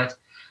forward.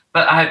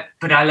 But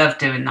I love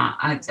doing that.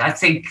 I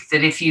think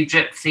that if you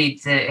drip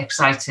feed the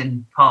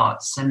exciting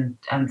parts and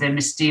the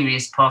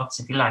mysterious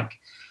parts, if you like,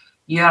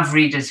 you have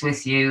readers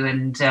with you,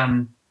 and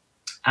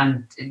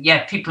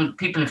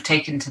people have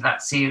taken to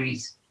that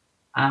series.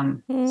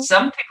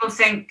 Some people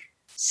think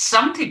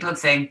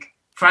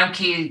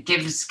Frankie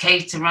gives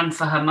Kate a run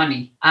for her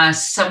money.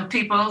 Some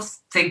people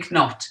think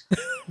not,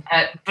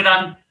 but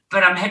I'm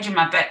hedging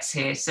my bets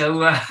here.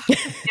 So I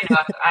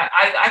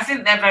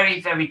think they're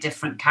very, very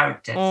different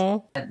characters,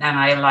 and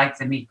I like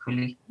them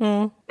equally.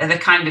 They're the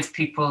kind of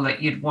people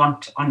that you'd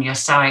want on your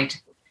side,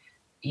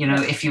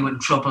 if you were in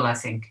trouble, I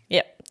think.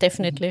 Yeah,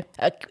 definitely.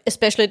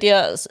 Especially they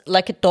are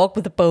like a dog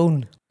with a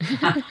bone.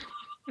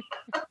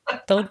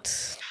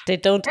 They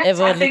don't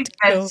ever I let think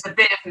go. there's a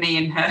bit of me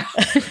in her.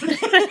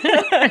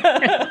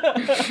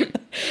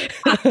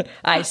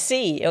 I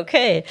see.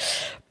 Okay.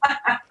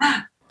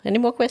 Any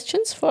more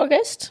questions for our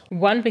guest?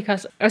 One,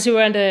 because as you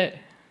were in the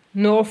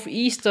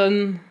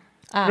Northeastern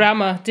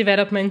Grammar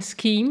Development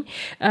Scheme,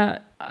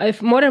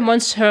 I've more than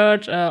once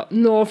heard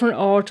Northern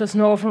authors,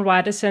 Northern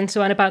writers, and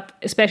so on,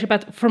 especially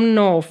about from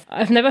North.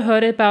 I've never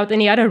heard about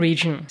any other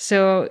region.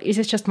 So is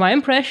it just my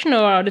impression,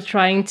 or are is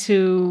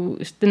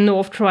the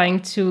North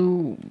trying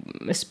to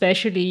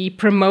especially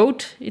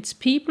promote its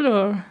people?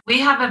 Or we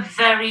have a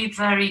very,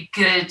 very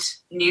good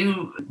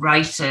new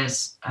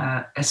writers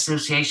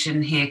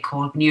association here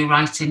called New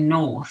Writing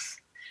North.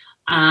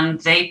 And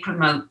they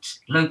promote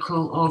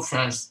local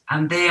authors,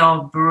 and they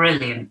are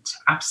brilliant,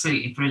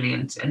 absolutely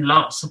brilliant. And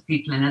lots of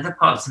people in other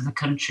parts of the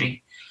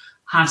country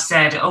have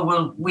said, oh,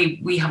 well,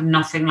 we have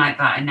nothing like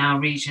that in our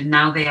region.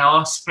 Now they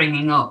are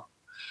springing up.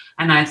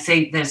 And I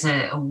think there's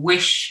a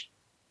wish,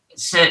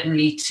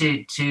 certainly,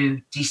 to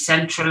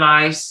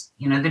decentralise.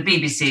 The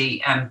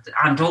BBC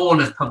and all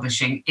of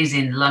publishing is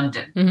in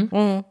London.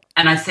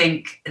 And I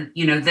think,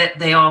 that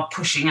they are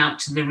pushing out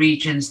to the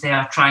regions. They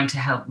are trying to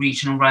help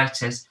regional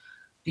writers.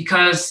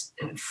 Because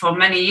for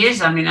many years,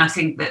 I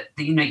think that,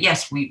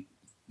 yes, we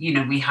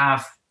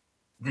have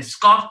the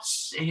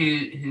Scots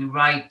who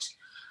write,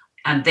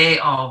 and they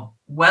are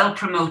well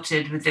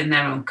promoted within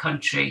their own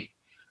country.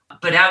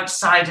 But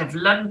outside of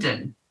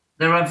London,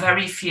 there are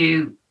very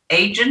few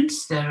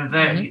agents. There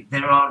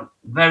are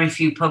very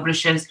few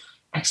publishers,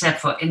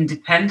 except for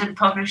independent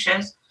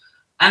publishers.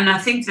 And I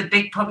think the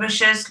big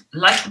publishers,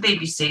 like the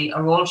BBC,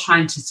 are all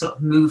trying to sort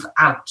of move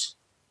out.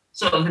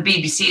 So the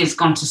BBC has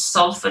gone to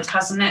Salford,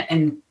 hasn't it,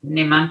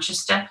 near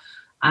Manchester,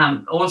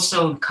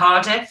 also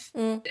Cardiff.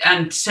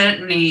 And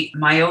certainly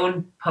my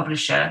own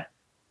publisher,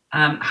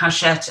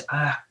 Hachette,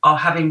 are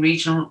having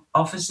regional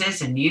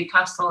offices in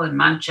Newcastle and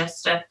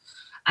Manchester.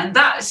 And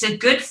that's a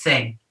good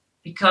thing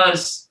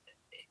because,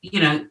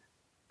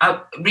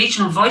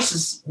 regional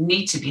voices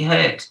need to be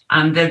heard.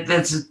 And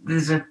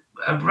there's a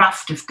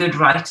raft of good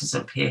writers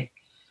up here.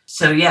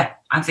 So, yeah,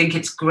 I think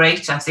it's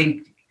great. I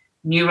think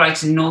New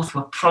Writing North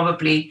were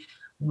probably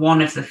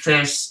one of the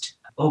first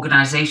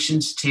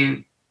organisations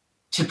to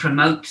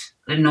promote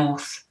the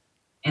North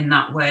in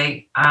that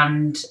way,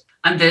 and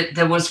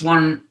there was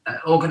one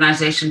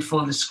organisation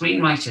for the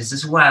screenwriters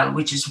as well,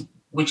 which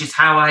is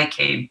how I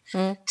came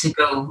to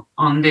go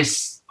on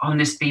this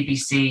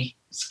BBC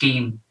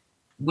scheme,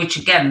 which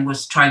again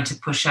was trying to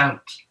push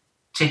out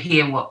to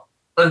hear what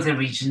other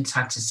regions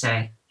had to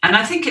say, and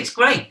I think it's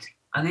great.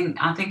 I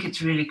think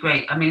it's really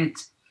great.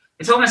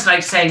 It's almost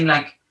like saying,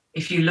 like,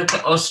 if you look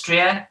at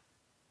Austria,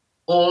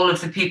 all of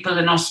the people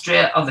in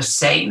Austria are the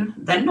same.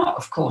 They're not,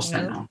 of course,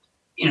 they're not.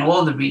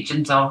 All the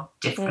regions are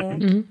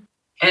different.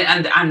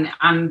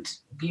 And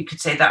you could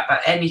say that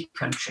about any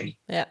country.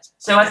 Yeah.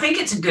 So I think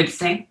it's a good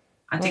thing.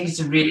 I think it's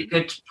a really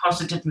good,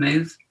 positive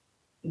move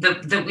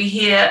that we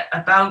hear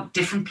about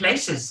different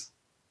places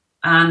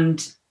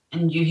and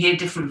you hear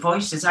different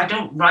voices. I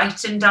don't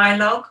write in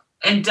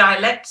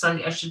dialects,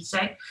 I should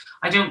say.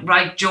 I don't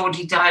write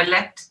Geordie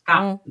dialect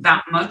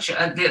that much.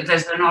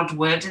 There's an odd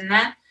word in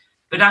there.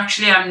 But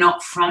actually, I'm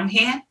not from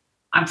here.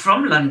 I'm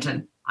from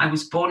London. I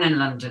was born in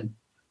London.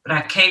 But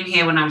I came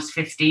here when I was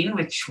 15,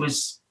 which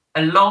was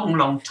a long,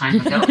 long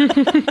time ago.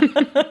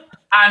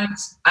 and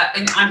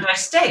I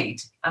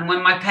stayed. And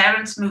when my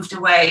parents moved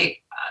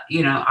away,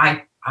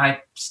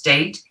 I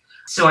stayed.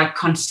 So I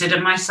consider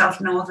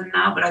myself Northern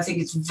now. But I think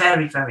it's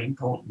very, very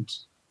important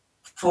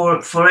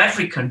for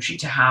every country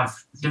to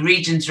have the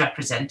regions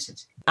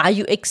represented. Are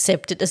you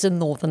accepted as a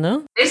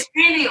Northerner? It's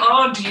really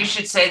odd you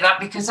should say that,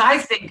 because I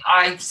think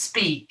I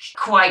speak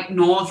quite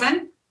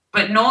Northern,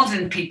 but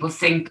Northern people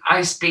think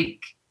I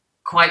speak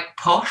quite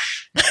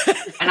posh.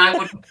 And I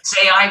wouldn't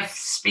say I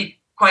speak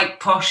quite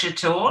posh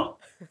at all.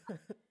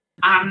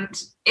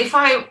 And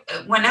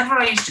whenever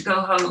I used to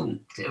go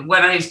home,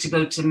 when I used to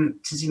go to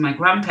see my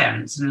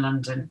grandparents in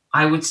London,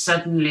 I would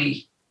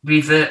suddenly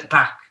revert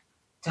back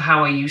to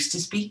how I used to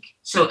speak.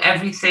 So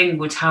everything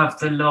would have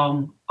the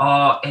long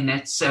R in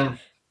it. So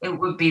it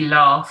would be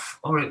laugh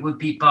or it would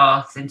be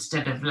bath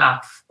instead of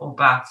laugh or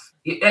bath.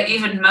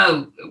 Even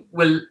Mo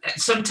will,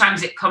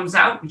 sometimes it comes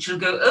out and she'll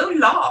go, oh,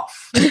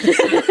 laugh.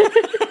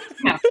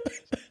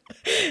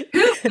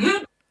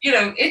 Who,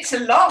 it's a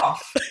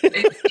laugh.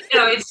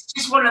 It's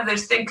just one of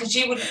those things, because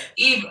she would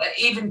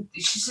even,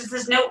 she says,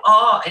 there's no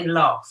R in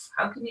laugh.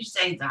 How can you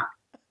say that?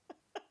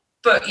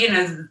 But,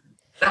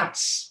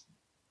 that's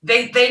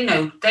They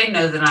know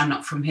that I'm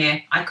not from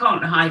here. I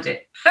can't hide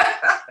it.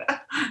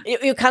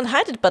 You can't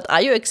hide it, but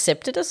are you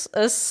accepted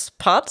as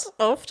part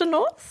of the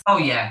North? Oh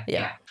yeah,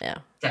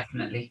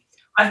 definitely.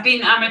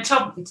 I'm a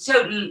total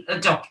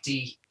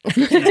adoptee.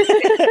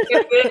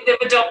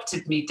 They've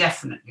adopted me,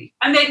 definitely,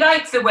 and they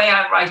like the way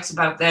I write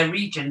about their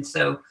region.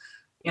 So,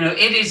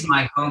 it is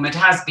my home. It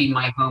has been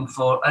my home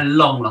for a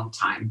long, long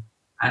time,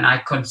 and I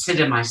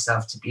consider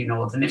myself to be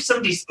Northern. If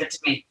somebody said to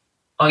me,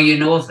 "Are you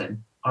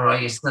Northern or are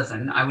you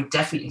Southern?" I would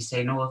definitely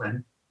say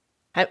Northern.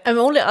 I'm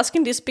only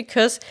asking this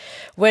because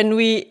when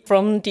we,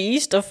 from the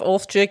east of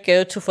Austria,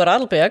 go to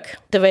Vorarlberg,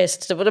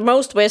 the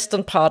most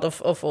western part of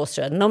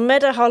Austria, no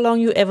matter how long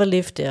you ever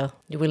live there,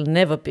 you will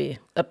never be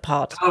a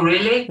part. Oh,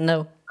 really?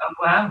 No. Oh,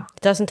 wow.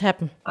 It doesn't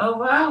happen. Oh,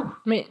 wow.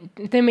 I mean,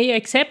 they may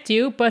accept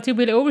you, but you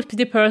will always be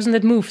the person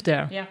that moved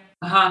there. Yeah.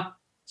 Uh-huh.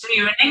 So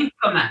you're an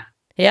incomer.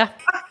 Yeah.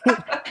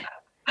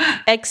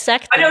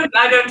 Exactly.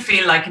 I don't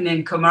feel like an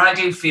incomer. I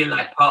do feel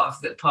like part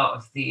of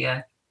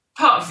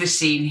the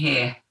scene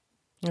here.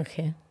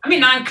 Okay. I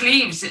mean, Anne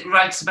Cleves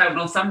writes about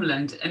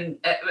Northumberland, and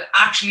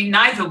actually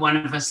neither one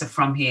of us are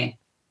from here.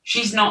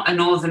 She's not a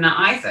Northerner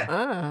either.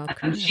 Okay.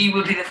 And she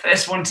will be the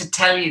first one to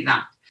tell you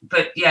that.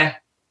 But yeah,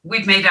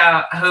 we've made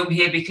our home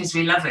here because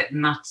we love it.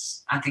 And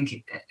that's, I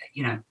think,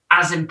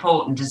 as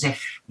important as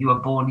if you were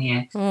born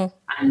here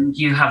and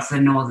you have the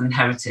Northern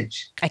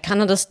heritage. I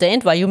can't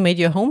understand why you made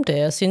your home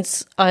there,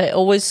 since I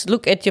always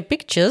look at your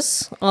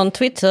pictures on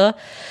Twitter.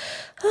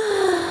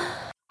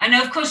 And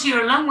of course,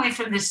 you're a long way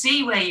from the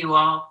sea where you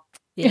are.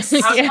 Yes.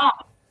 How long?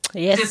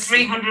 Yes. Is it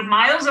 300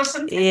 miles or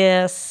something?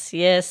 Yes,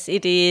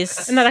 it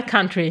is. Another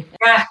country.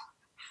 Yeah.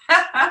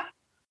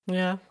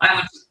 Yeah. I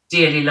would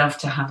dearly love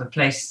to have a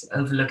place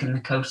overlooking the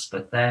coast,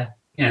 but they're,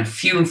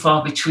 few and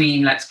far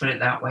between, let's put it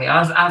that way.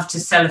 I have to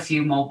sell a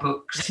few more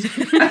books.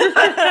 I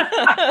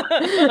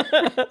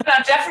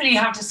definitely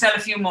have to sell a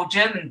few more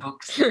German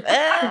books.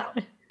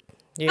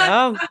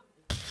 Yeah.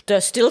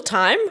 There's still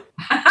time.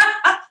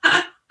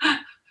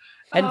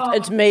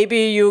 And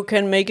maybe you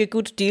can make a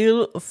good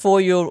deal for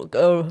your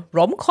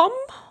rom-com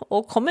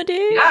or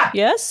comedy. Yeah.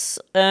 Yes.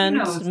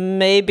 And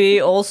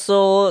maybe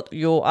also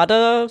your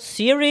other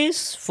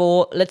series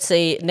for, let's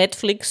say,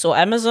 Netflix or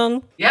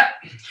Amazon. Yeah.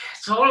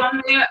 It's all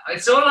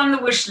on the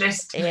wish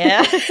list.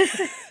 Yeah.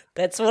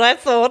 That's what I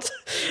thought.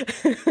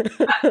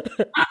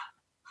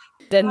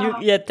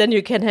 Then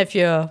you can have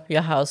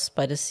your house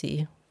by the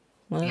sea.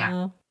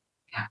 Yeah.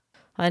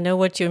 I know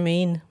what you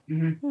mean.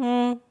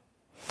 Mm-hmm.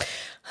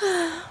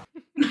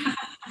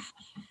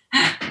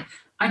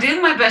 I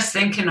do my best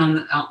thinking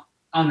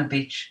on the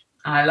beach.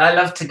 I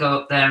love to go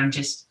up there and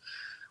just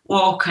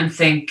walk and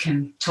think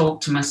and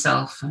talk to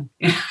myself. And,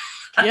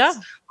 Yeah.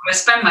 I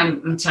spend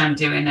my time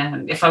doing it.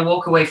 And if I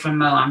walk away from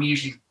Mo, I'm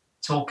usually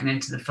talking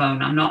into the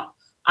phone. I'm not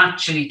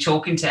actually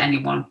talking to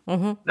anyone.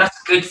 Mm-hmm. That's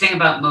a good thing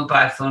about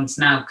mobile phones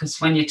now, because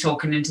when you're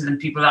talking into them,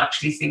 people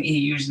actually think you're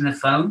using the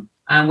phone.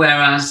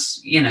 Whereas,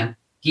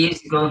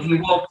 years ago, if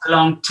you walked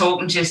along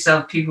talking to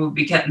yourself, people would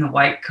be getting the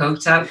white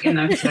coat out,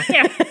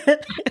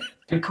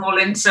 and call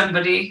in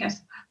somebody, a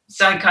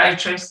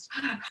psychiatrist.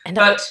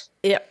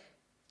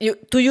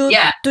 Do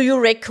you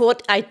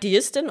record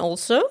ideas then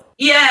also?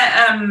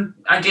 Yeah,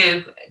 I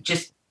do.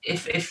 Just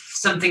if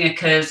something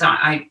occurs,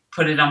 I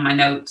put it on my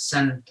notes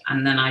and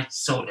then I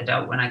sort it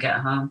out when I get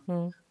home.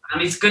 I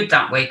mean, it's good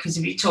that way, because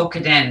if you talk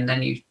it in,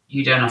 then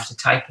you don't have to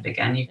type it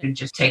again. You can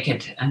just take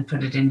it and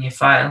put it in your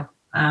file.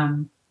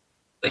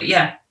 But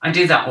yeah, I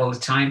do that all the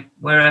time,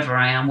 wherever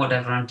I am,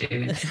 whatever I'm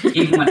doing.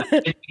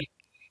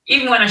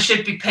 Even when I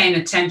should be paying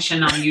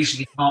attention, I'm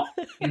usually not,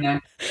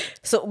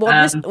 So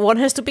one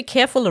has to be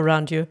careful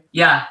around you.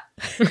 Yeah,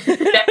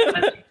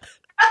 definitely.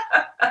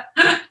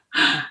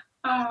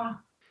 I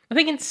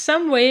think in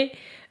some way,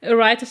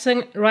 writers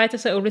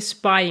are always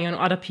spying on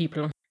other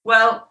people.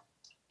 Well,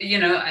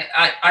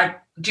 I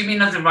do you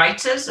mean other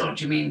writers, or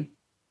do you mean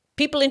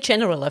people in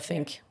general? I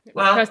think.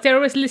 Well, because they're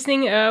always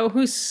listening.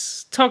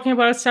 Who's talking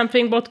about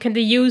something? What can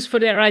they use for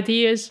their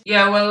ideas?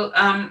 Yeah, well,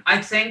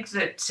 I think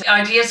that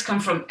ideas come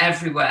from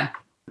everywhere,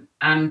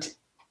 and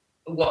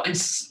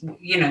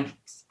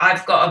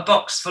I've got a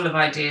box full of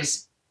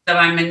ideas that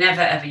I may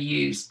never ever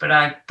use, but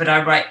I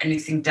write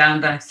anything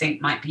down that I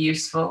think might be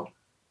useful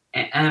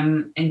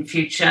in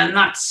future, and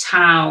that's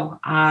how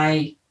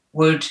I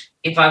would.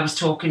 If I was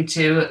talking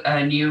to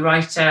a new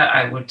writer,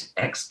 I would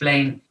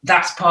explain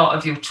that's part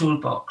of your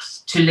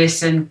toolbox, to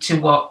listen, to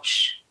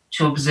watch,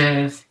 to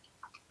observe.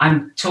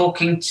 I'm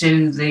talking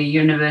to the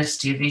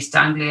University of East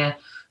Anglia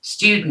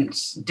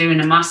students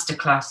doing a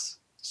masterclass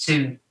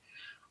soon,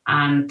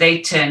 and they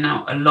turn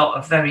out a lot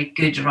of very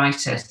good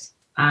writers.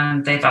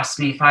 And they've asked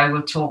me if I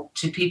will talk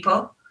to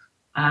people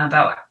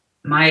about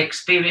my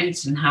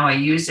experience and how I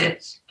use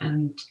it.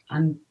 And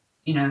I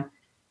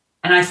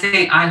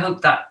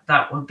hope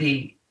that will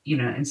be,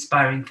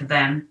 inspiring for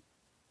them.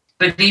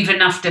 But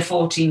even after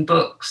 14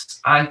 books,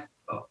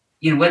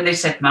 when they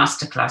said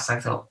masterclass, I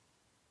thought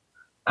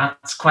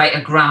that's quite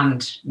a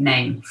grand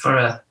name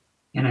for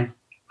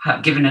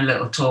giving a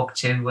little talk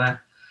to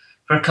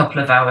for a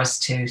couple of hours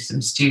to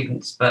some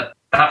students. But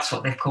That's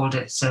what they've called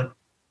it. So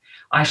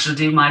I shall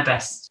do my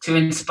best to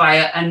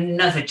inspire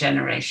another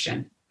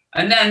generation.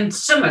 And then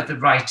some of the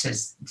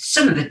writers,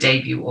 some of the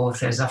debut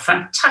authors are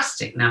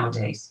fantastic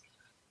nowadays.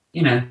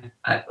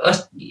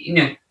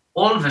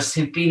 All of us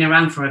who've been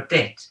around for a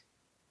bit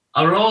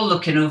are all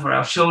looking over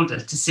our shoulder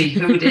to see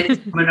who it is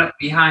coming up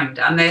behind.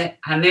 And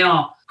they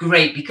are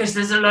great, because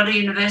there's a lot of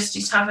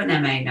universities have an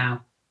MA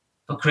now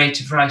for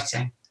creative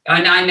writing.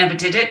 And I never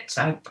did it.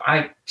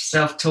 I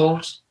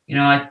self-taught.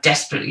 I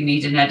desperately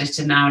need an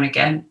editor now and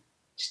again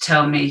to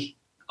tell me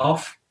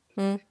off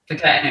for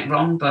getting it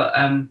wrong. But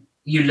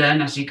you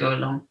learn as you go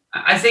along.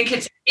 I think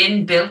it's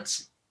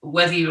inbuilt,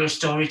 whether you're a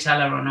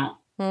storyteller or not.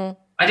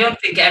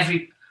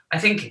 I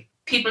think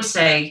people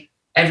say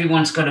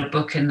everyone's got a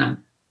book in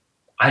them.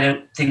 I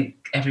don't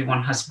think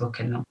everyone has a book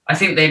in them. I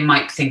think they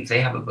might think they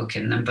have a book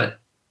in them, but,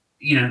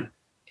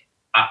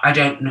 I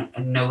don't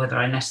know whether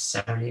I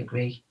necessarily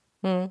agree.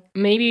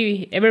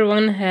 Maybe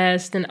everyone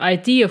has an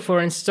idea for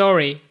a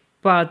story,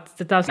 but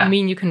that doesn't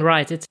mean you can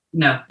write it.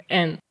 No.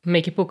 And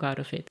make a book out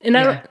of it.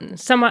 And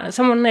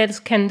someone else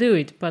can do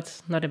it,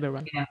 but not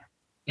everyone.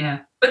 Yeah.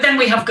 But then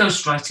we have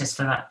ghostwriters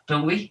for that,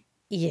 don't we?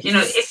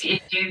 Yes.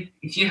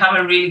 If you have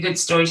a really good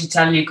story to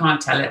tell and you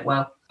can't tell it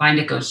well, find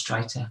a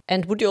ghostwriter.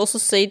 And would you also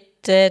say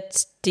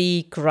that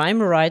the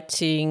crime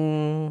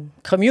writing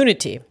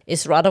community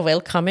is rather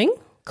welcoming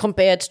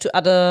compared to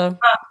other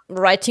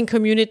writing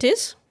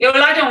communities? Yeah,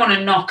 well, I don't want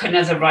to knock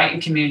another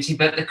writing community,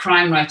 but the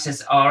crime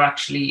writers are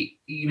actually,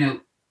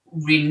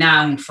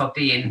 renowned for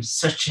being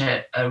such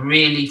a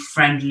really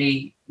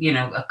friendly,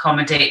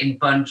 accommodating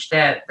bunch.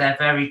 They're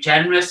very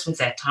generous with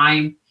their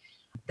time.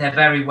 They're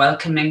very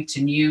welcoming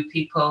to new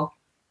people.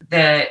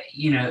 They're,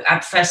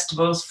 at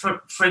festivals,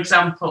 for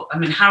example,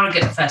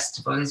 Harrogate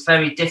Festival is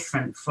very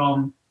different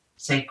from,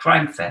 say,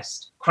 Crime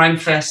Fest. Crime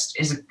Fest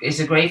is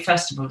a great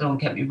festival, don't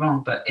get me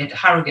wrong, but at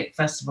Harrogate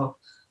Festival,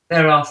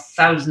 there are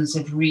thousands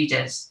of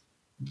readers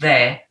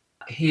there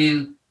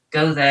who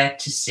go there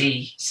to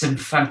see some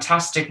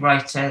fantastic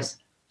writers,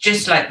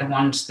 just like the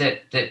ones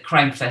that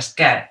Crime Fest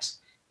get.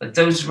 But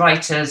those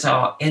writers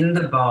are in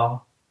the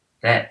bar,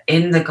 they're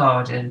in the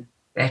garden,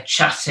 they're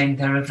chatting,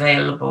 they're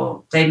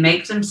available, they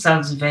make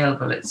themselves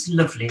available. It's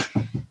lovely.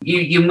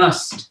 You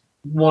must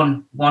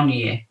one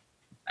year.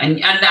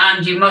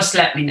 And you must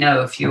let me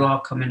know if you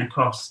are coming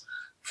across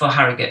for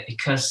Harrogate,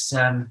 because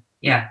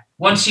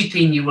once you've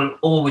been, you will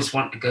always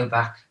want to go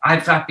back.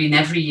 I've been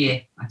every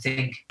year, I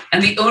think.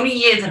 And the only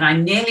year that I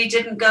nearly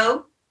didn't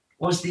go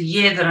was the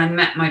year that I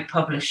met my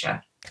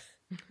publisher.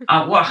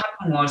 What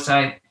happened was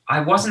I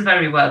wasn't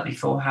very well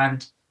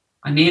beforehand.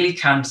 I nearly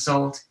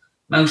cancelled.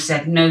 Mo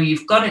said, no,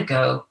 you've got to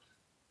go.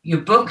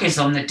 Your book is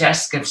on the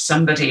desk of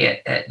somebody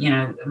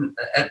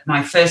at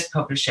my first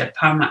publisher,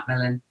 Pam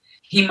Macmillan.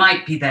 He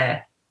might be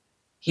there.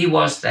 He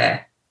was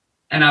there.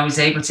 And I was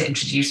able to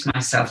introduce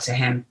myself to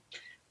him.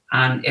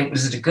 And it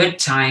was at a good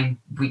time.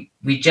 We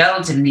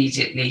gelled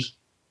immediately.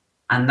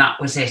 And that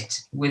was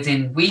it.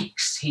 Within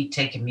weeks, he'd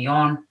taken me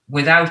on.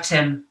 Without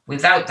him,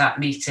 without that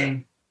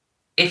meeting,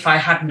 if I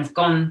hadn't have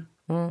gone,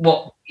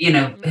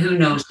 who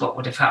knows what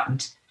would have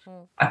happened.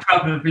 I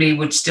probably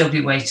would still be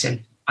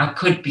waiting. I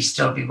could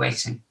still be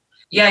waiting.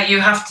 Yeah,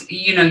 you have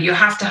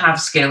to have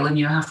skill and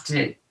you have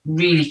to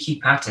really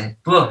keep at it.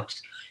 But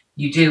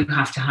you do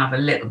have to have a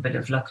little bit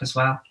of luck as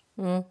well.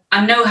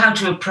 And know how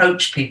to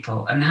approach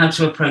people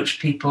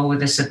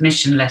with a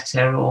submission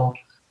letter or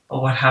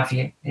what have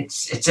you.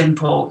 It's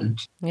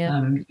important.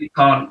 Yeah. You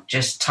can't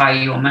just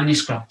tie your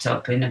manuscript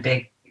up in a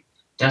big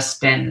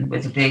dustbin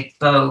with a big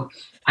bow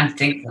and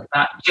think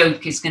that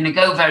joke is going to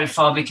go very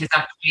far, because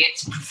actually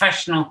it's a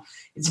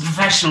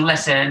professional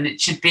letter and it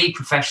should be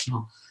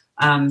professional.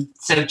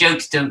 So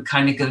jokes don't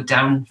kind of go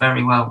down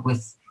very well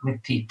with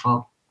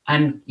people.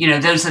 And,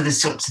 those are the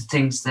sorts of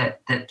things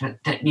that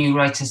new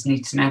writers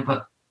need to know.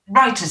 But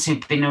writers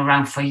who've been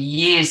around for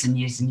years and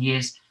years and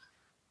years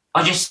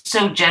are just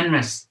so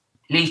generous.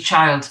 Lee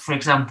Child, for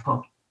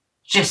example,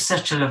 just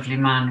such a lovely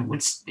man.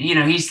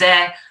 He's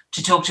there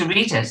to talk to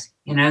readers.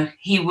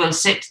 He will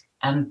sit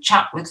and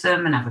chat with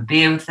them and have a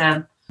beer with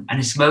them and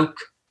a smoke,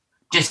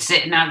 just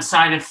sitting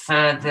outside of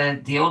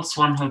the Old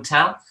Swan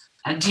Hotel.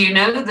 And do you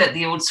know that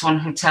the Old Swan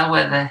Hotel,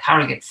 where the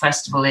Harrogate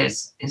Festival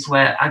is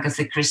where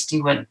Agatha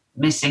Christie went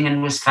missing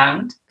and was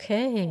found?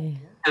 Okay.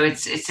 So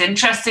it's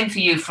interesting for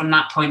you from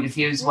that point of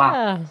view as well.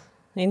 Yeah,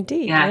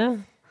 indeed. Yeah.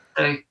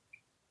 So,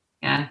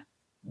 yeah.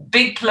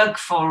 Big plug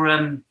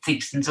for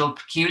Theakston's Old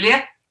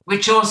Peculiar,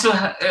 which also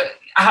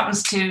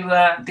happens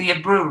to be a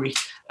brewery.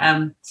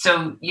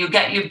 So you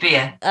get your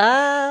beer.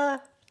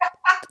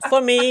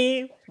 For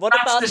me. What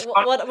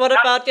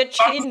about your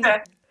chin?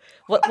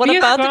 What Beer's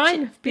about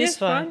fine. the Beer's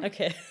fine.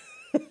 Okay.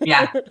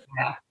 Yeah.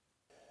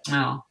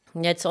 No.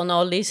 Yeah, it's on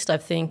our list. I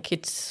think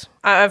it's.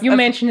 You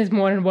mentioned it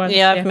more than once.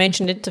 Yeah, I've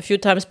mentioned it a few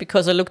times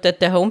because I looked at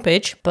their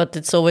homepage, but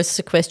it's always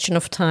a question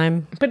of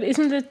time. But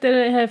isn't it that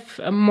they have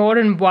more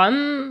than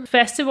one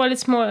festival?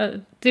 It's more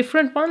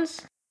different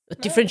ones?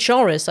 Different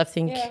genres, I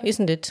think,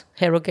 isn't it?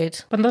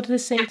 Harrogate. But not at the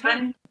same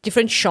time.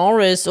 Different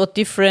genres or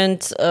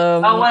different...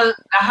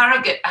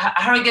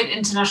 Harrogate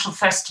International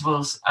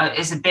Festivals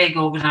is a big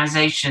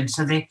organisation.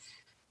 So they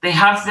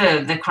have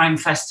the crime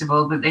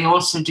festival, but they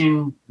also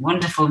do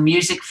wonderful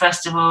music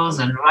festivals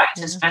and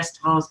writers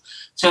festivals.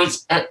 So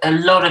it's a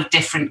lot of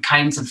different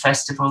kinds of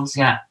festivals,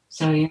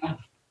 So,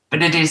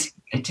 but it is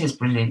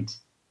brilliant.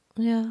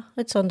 Yeah,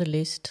 it's on the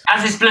list.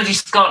 As is Bloody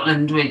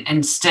Scotland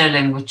in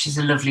Stirling, which is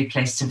a lovely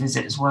place to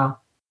visit as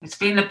well. It's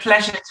been a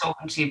pleasure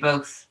talking to you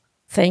both.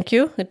 Thank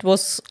you. It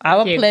was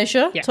our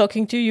pleasure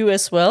talking to you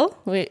as well.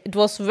 It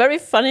was very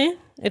funny.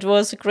 It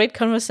was a great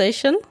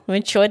conversation. We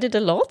enjoyed it a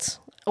lot.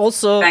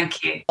 Also,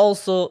 thank you.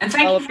 And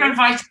thank you for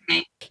inviting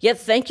me. Yeah,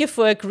 thank you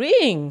for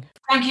agreeing.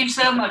 Thank you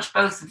so much,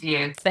 both of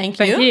you. Thank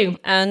you.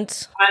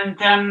 And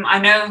I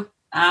know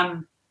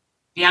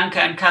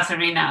Bianca and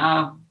Katharina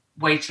are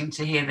waiting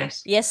to hear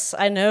this. Yes,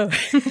 I know.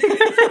 Have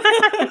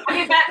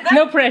you met them?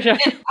 No pressure.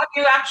 Have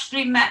you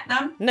actually met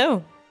them?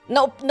 No,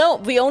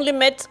 we only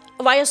met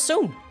via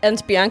Zoom.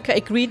 And Bianca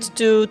agreed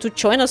to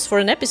join us for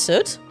an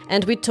episode.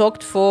 And we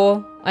talked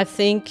for, I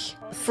think,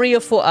 3 or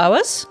 4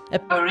 hours.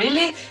 Oh,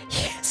 really?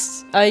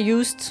 Yes. I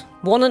used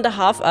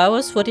 1.5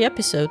 hours for the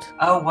episode.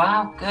 Oh,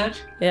 wow. Good.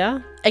 Yeah.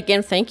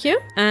 Again, thank you.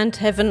 And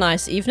have a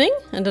nice evening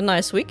and a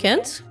nice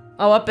weekend.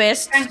 Our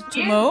best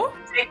tomorrow.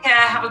 Take care.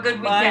 Have a good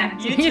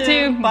weekend. You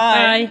too.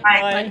 Bye.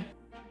 Bye.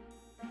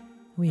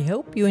 We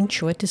hope you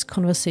enjoyed this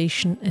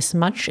conversation as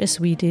much as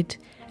we did,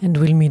 and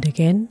we'll meet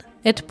again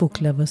at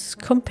Book Lovers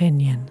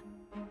Companion.